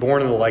servant, being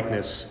born in the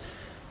likeness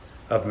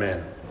of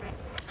men.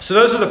 So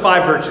those are the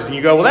 5 virtues. And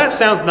you go, well, that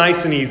sounds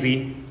nice and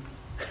easy.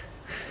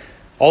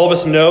 All of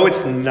us know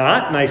it's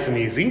not nice and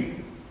easy.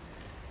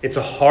 It's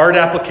a hard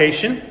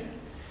application.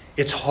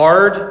 It's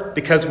hard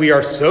because we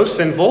are so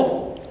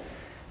sinful.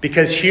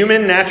 Because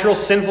natural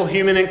sinful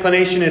human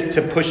inclination is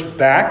to push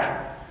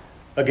back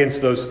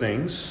against those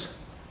things.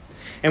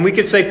 And we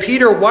could say,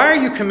 Peter, why are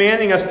you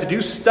commanding us to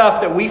do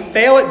stuff that we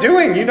fail at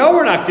doing? You know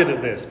we're not good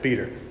at this,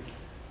 Peter.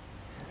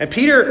 And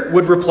Peter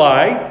would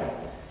reply,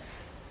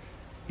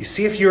 you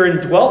see, if you're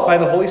indwelt by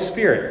the Holy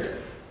Spirit,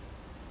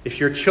 if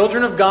you're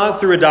children of God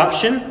through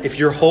adoption, if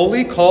you're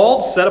holy,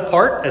 called, set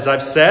apart, as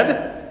I've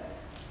said,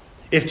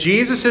 if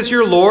Jesus is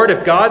your Lord,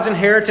 if God's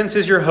inheritance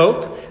is your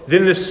hope,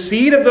 then the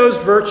seed of those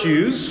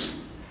virtues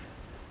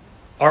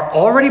are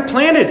already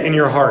planted in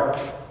your heart,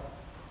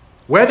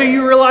 whether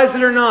you realize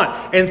it or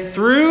not. And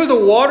through the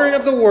watering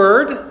of the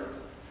Word,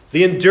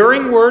 the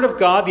enduring Word of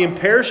God, the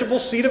imperishable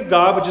seed of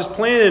God, which is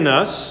planted in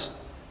us,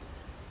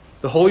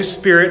 the Holy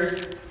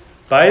Spirit,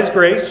 by His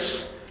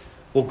grace,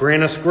 will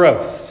grant us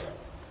growth.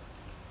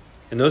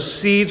 And those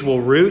seeds will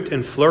root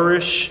and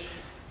flourish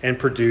and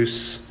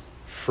produce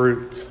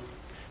fruit.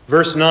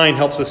 Verse 9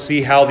 helps us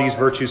see how these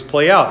virtues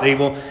play out.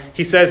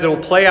 He says it will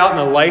play out in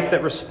a life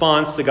that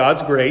responds to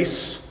God's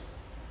grace,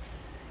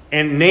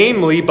 and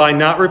namely by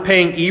not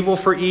repaying evil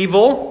for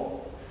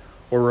evil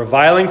or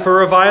reviling for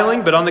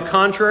reviling, but on the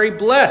contrary,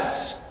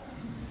 bless.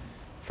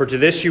 For to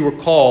this you were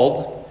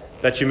called,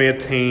 that you may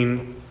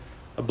obtain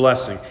a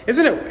blessing.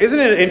 Isn't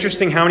it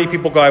interesting how many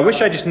people go, I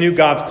wish I just knew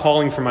God's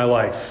calling for my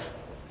life?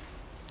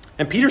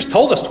 And Peter's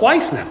told us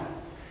twice now.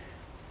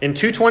 In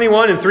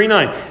 2:21 and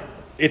 3:9.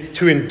 It's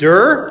to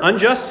endure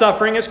unjust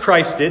suffering as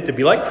Christ did, to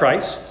be like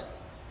Christ,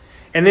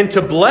 and then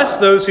to bless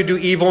those who do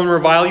evil and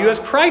revile you as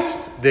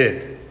Christ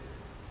did.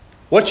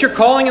 What's your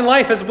calling in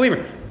life as a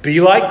believer?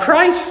 Be like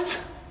Christ.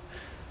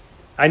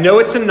 I know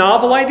it's a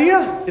novel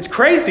idea. It's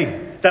crazy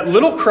that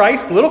little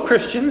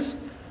Christians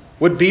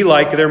would be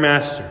like their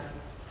master.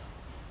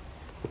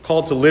 We're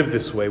called to live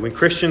this way. When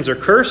Christians are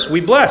cursed,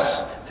 we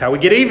bless. That's how we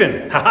get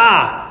even.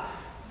 Ha-ha!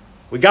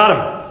 We got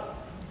them.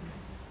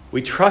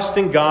 We trust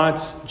in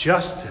God's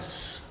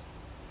justice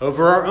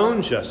over our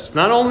own justice,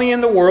 not only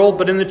in the world,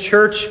 but in the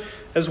church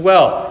as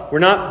well. We're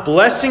not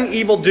blessing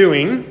evil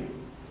doing,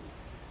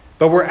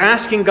 but we're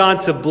asking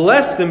God to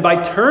bless them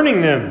by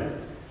turning them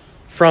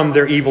from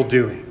their evil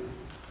doing.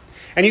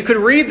 And you could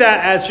read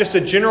that as just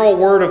a general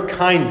word of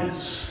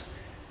kindness,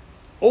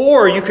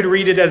 or you could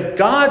read it as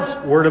God's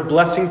word of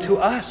blessing to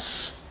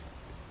us,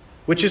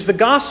 which is the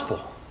gospel.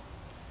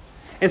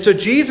 And so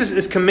Jesus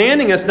is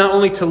commanding us not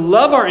only to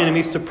love our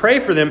enemies, to pray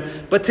for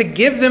them, but to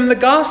give them the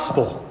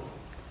gospel.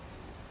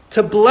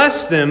 To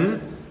bless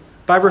them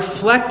by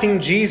reflecting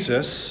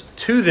Jesus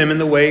to them in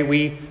the way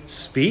we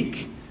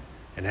speak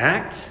and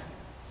act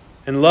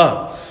and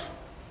love.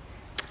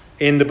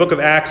 In the book of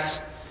Acts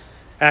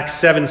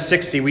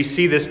 7:60, we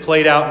see this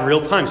played out in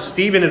real time.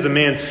 Stephen is a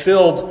man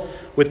filled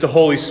with the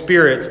Holy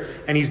Spirit,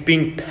 and he's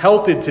being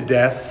pelted to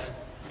death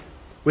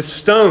with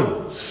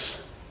stones.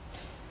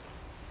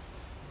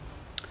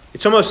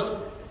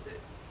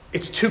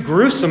 It's too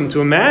gruesome to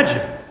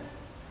imagine.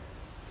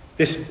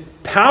 This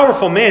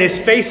powerful man, his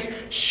face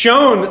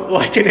shone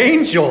like an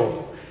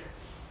angel.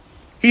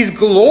 He's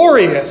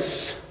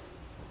glorious.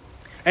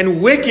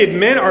 And wicked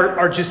men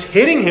are just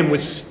hitting him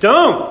with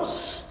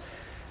stones.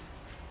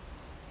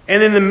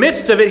 And in the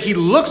midst of it, he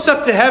looks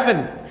up to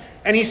heaven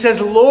and he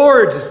says,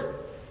 Lord,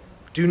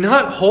 do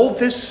not hold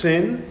this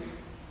sin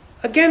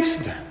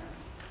against them.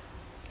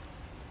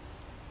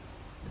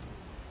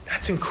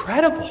 That's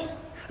incredible.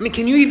 I mean,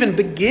 can you even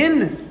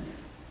begin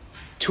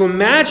to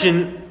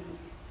imagine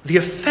the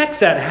effect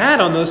that had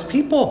on those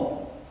people.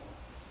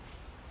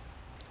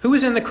 Who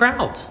was in the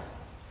crowd?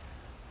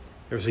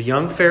 There was a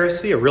young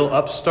Pharisee, a real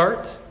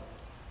upstart,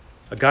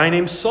 a guy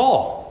named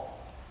Saul,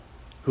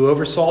 who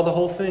oversaw the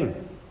whole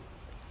thing.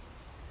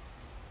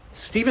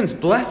 Stephen's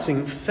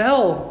blessing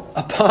fell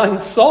upon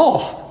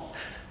Saul.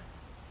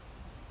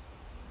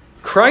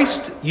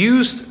 Christ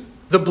used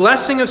the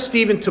blessing of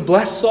Stephen to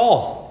bless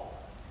Saul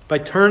by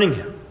turning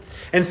him.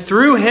 And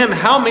through him,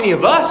 how many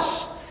of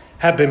us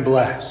have been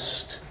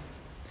blessed?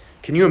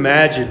 Can you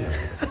imagine?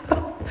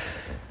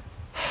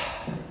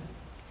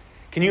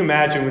 Can you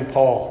imagine when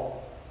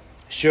Paul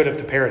showed up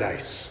to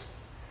paradise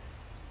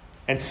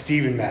and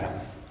Stephen met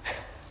him?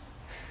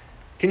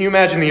 Can you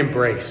imagine the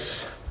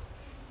embrace?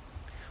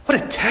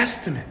 What a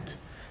testament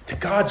to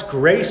God's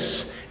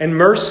grace and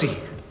mercy.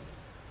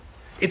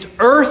 It's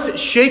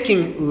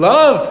earth-shaking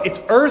love.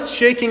 It's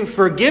earth-shaking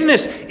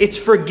forgiveness. It's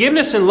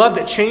forgiveness and love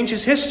that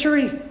changes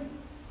history.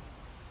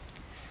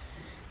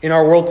 In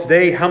our world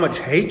today, how much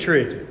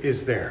hatred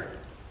is there?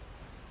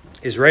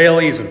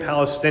 Israelis and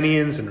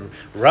Palestinians and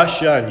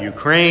Russia and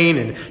Ukraine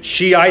and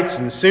Shiites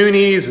and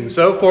Sunnis and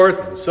so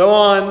forth and so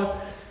on.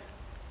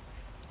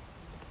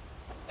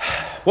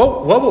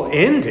 What will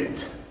end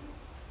it?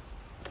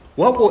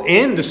 What will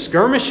end the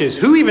skirmishes?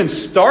 Who even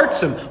starts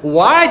them?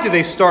 Why do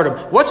they start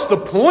them? What's the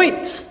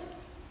point?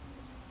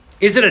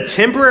 Is it a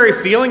temporary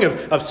feeling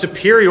of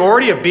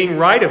superiority, of being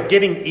right, of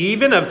getting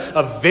even,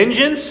 of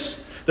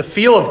vengeance? The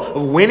feel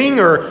of winning?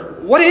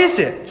 Or what is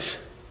it?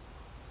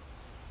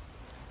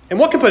 And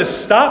what can put a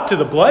stop to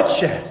the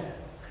bloodshed?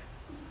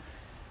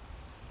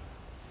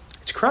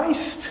 It's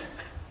Christ.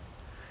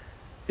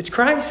 It's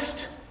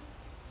Christ.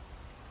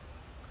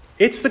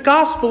 It's the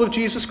gospel of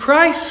Jesus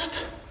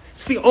Christ.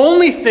 It's the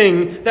only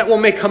thing that will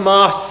make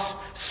Hamas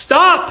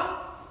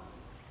stop.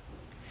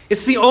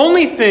 It's the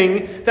only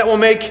thing that will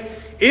make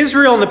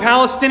Israel and the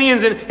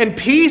Palestinians and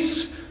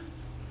peace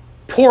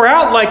pour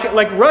out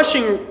like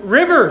rushing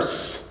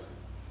rivers.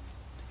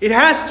 It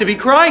has to be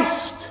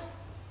Christ.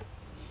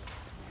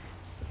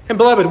 And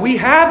beloved, we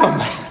have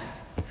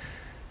him.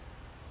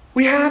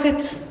 We have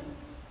it.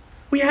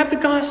 We have the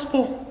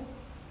gospel.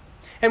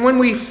 And when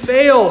we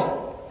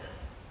fail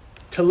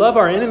to love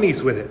our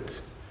enemies with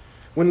it,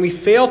 when we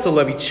fail to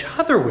love each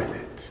other with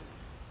it,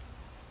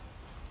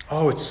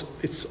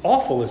 it's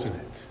awful, isn't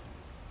it?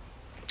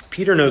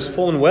 Peter knows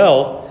full and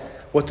well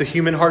what the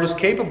human heart is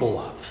capable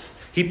of.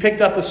 He picked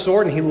up the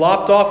sword and he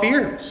lopped off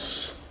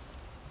ears.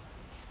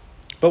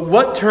 But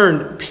what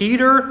turned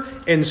Peter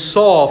and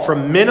Saul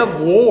from men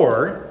of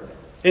war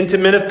into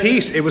men of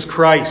peace? It was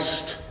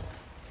Christ.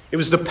 It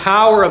was the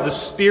power of the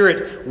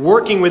Spirit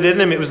working within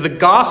them. It was the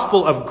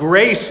gospel of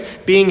grace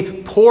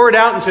being poured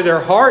out into their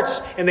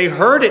hearts. And they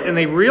heard it and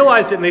they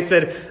realized it and they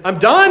said, I'm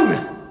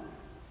done.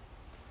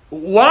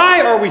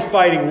 Why are we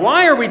fighting?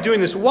 Why are we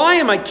doing this? Why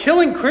am I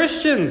killing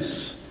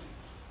Christians?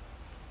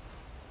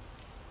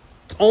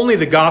 It's only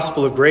the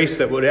gospel of grace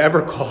that would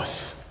ever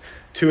cause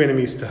two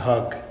enemies to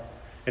hug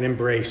and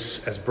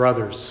embrace as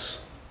brothers.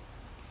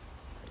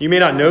 You may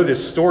not know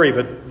this story,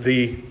 but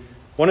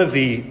one of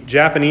the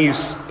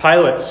Japanese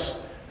pilots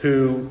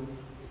who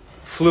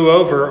flew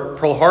over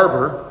Pearl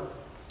Harbor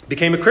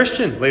became a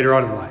Christian later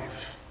on in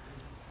life.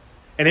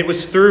 And it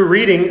was through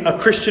reading a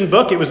Christian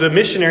book. It was a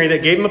missionary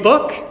that gave him a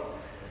book.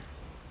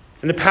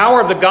 And the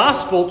power of the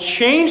gospel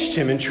changed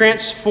him and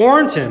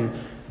transformed him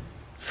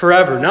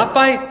forever. Not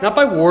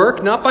by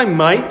work, not by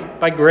might,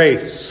 by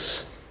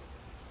grace.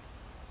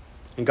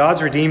 And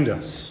God's redeemed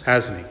us,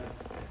 hasn't he?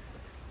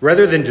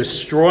 Rather than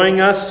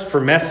destroying us for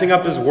messing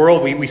up his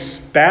world, we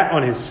spat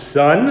on his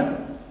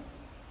son,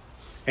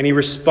 and he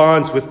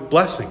responds with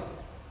blessing.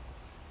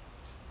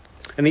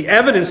 And the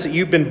evidence that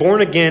you've been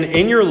born again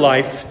in your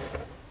life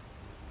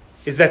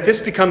is that this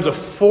becomes a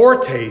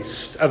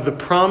foretaste of the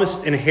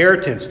promised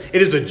inheritance.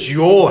 It is a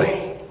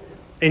joy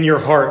in your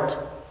heart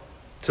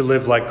to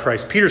live like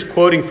Christ. Peter's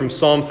quoting from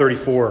Psalm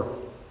 34.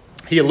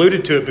 He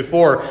alluded to it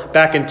before,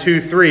 back in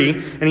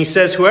 2:3, and he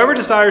says, whoever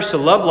desires to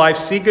love life,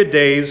 see good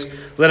days,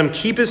 let him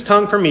keep his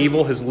tongue from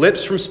evil, his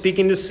lips from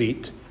speaking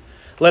deceit.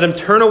 Let him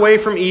turn away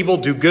from evil,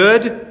 do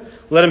good.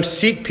 Let him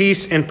seek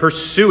peace and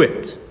pursue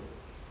it.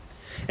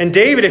 And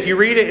David, if you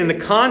read it in the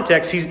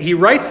context, he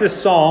writes this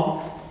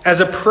psalm as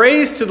a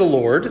praise to the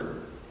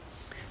Lord.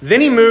 Then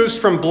he moves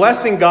from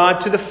blessing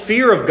God to the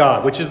fear of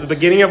God, which is the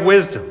beginning of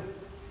wisdom.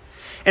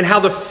 And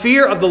how the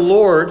fear of the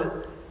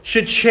Lord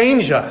should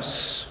change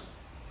us.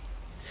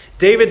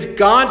 David's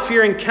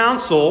God-fearing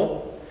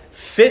counsel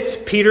fits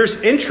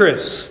Peter's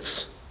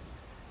interests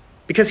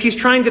because he's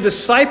trying to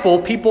disciple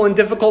people in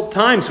difficult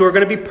times who are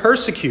going to be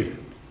persecuted.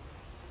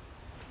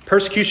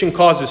 Persecution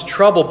causes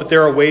trouble, but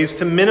there are ways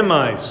to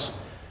minimize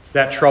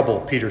that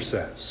trouble, Peter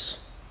says.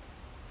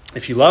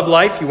 If you love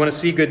life, you want to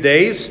see good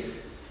days,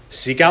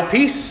 seek out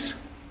peace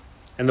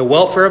and the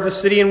welfare of the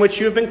city in which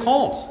you have been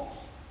called.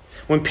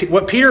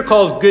 What Peter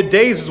calls good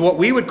days is what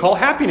we would call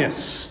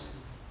happiness.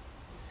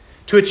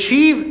 To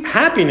achieve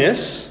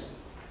happiness,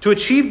 to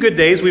achieve good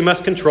days, we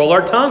must control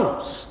our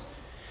tongues.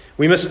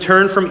 We must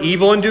turn from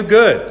evil and do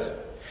good.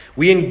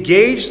 We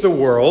engage the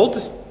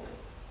world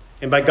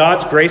And by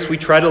God's grace, we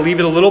try to leave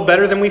it a little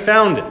better than we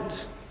found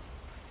it.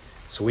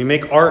 So we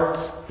make art,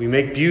 we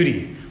make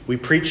beauty, we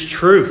preach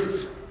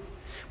truth,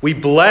 we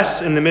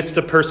bless in the midst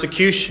of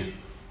persecution.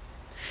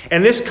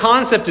 And this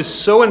concept is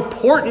so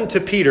important to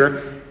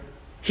Peter.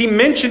 He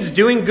mentions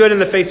doing good in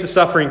the face of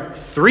suffering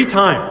 3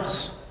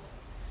 times.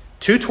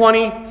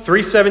 2:20,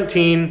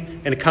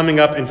 3:17, and coming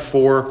up in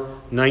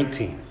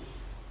 4:19.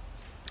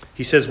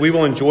 He says we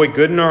will enjoy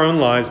good in our own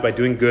lives by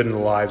doing good in the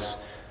lives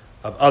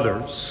of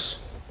others.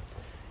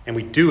 And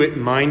we do it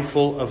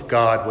mindful of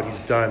God, what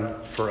he's done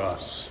for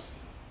us.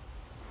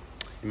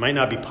 It might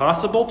not be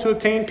possible to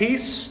obtain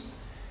peace.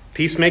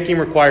 Peacemaking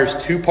requires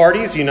 2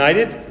 parties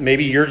united.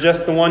 Maybe you're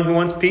just the one who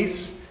wants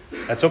peace.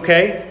 That's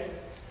okay.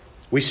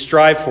 We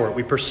strive for it.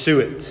 We pursue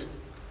it.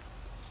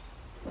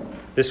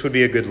 This would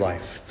be a good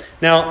life.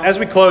 Now, as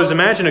we close,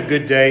 imagine a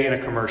good day in a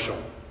commercial.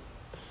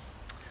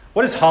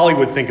 What does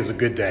Hollywood think is a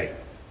good day?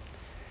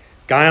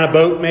 Guy on a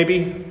boat,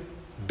 maybe?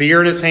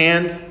 Beer in his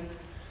hand?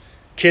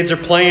 Kids are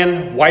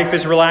playing, wife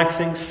is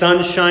relaxing,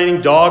 sun's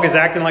shining, dog is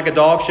acting like a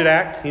dog should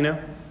act,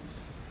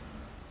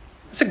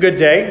 It's a good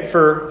day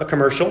for a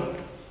commercial.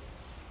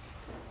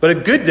 But a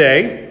good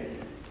day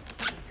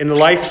in the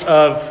life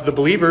of the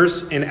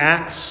believers in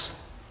Acts,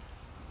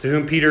 to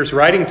whom Peter's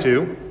writing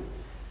to,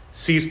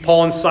 sees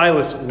Paul and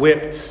Silas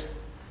whipped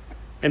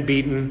and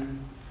beaten,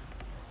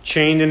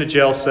 chained in a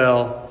jail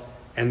cell,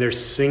 and they're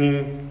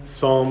singing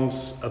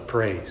psalms of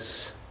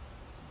praise.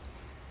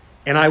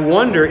 And I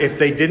wonder if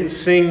they didn't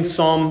sing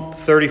Psalm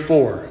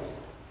 34.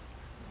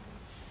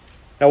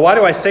 Now, why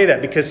do I say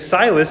that? Because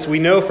Silas, we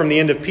know from the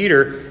end of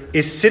Peter,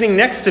 is sitting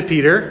next to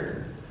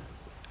Peter,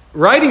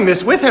 writing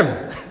this with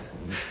him.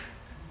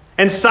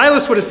 And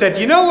Silas would have said,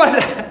 you know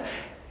what?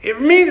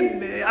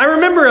 I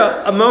remember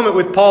a moment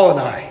with Paul and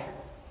I.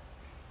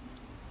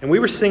 And we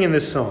were singing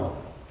this song.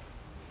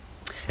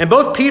 And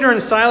both Peter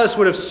and Silas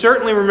would have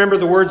certainly remembered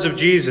the words of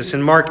Jesus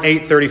in Mark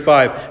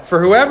 8:35.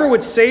 For whoever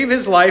would save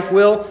his life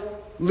will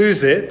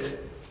lose it,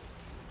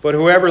 but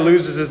whoever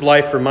loses his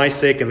life for my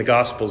sake and the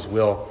gospel's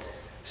will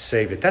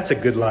save it. That's a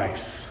good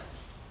life.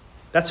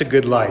 That's a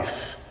good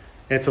life.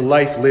 And it's a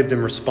life lived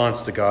in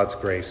response to God's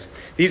grace.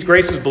 These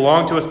graces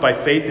belong to us by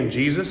faith in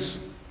Jesus.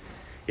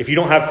 If you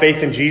don't have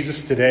faith in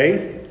Jesus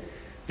today,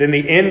 then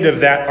the end of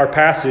that, our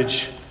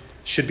passage,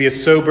 should be a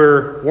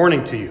sober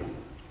warning to you.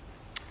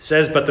 It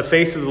says, but the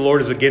face of the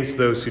Lord is against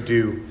those who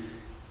do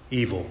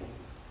evil.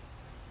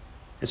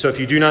 And so if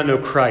you do not know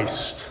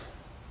Christ,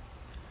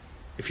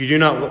 if you do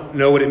not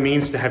know what it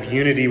means to have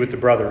unity with the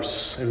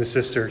brothers and the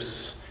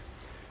sisters,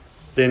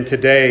 then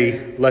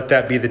today, let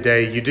that be the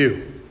day you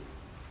do.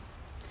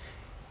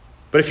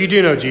 But if you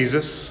do know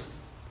Jesus, it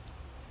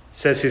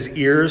says his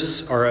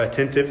ears are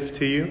attentive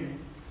to you.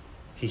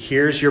 He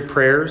hears your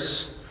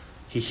prayers.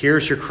 He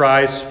hears your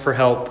cries for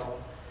help.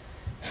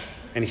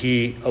 And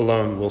he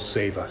alone will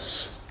save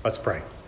us. Let's pray.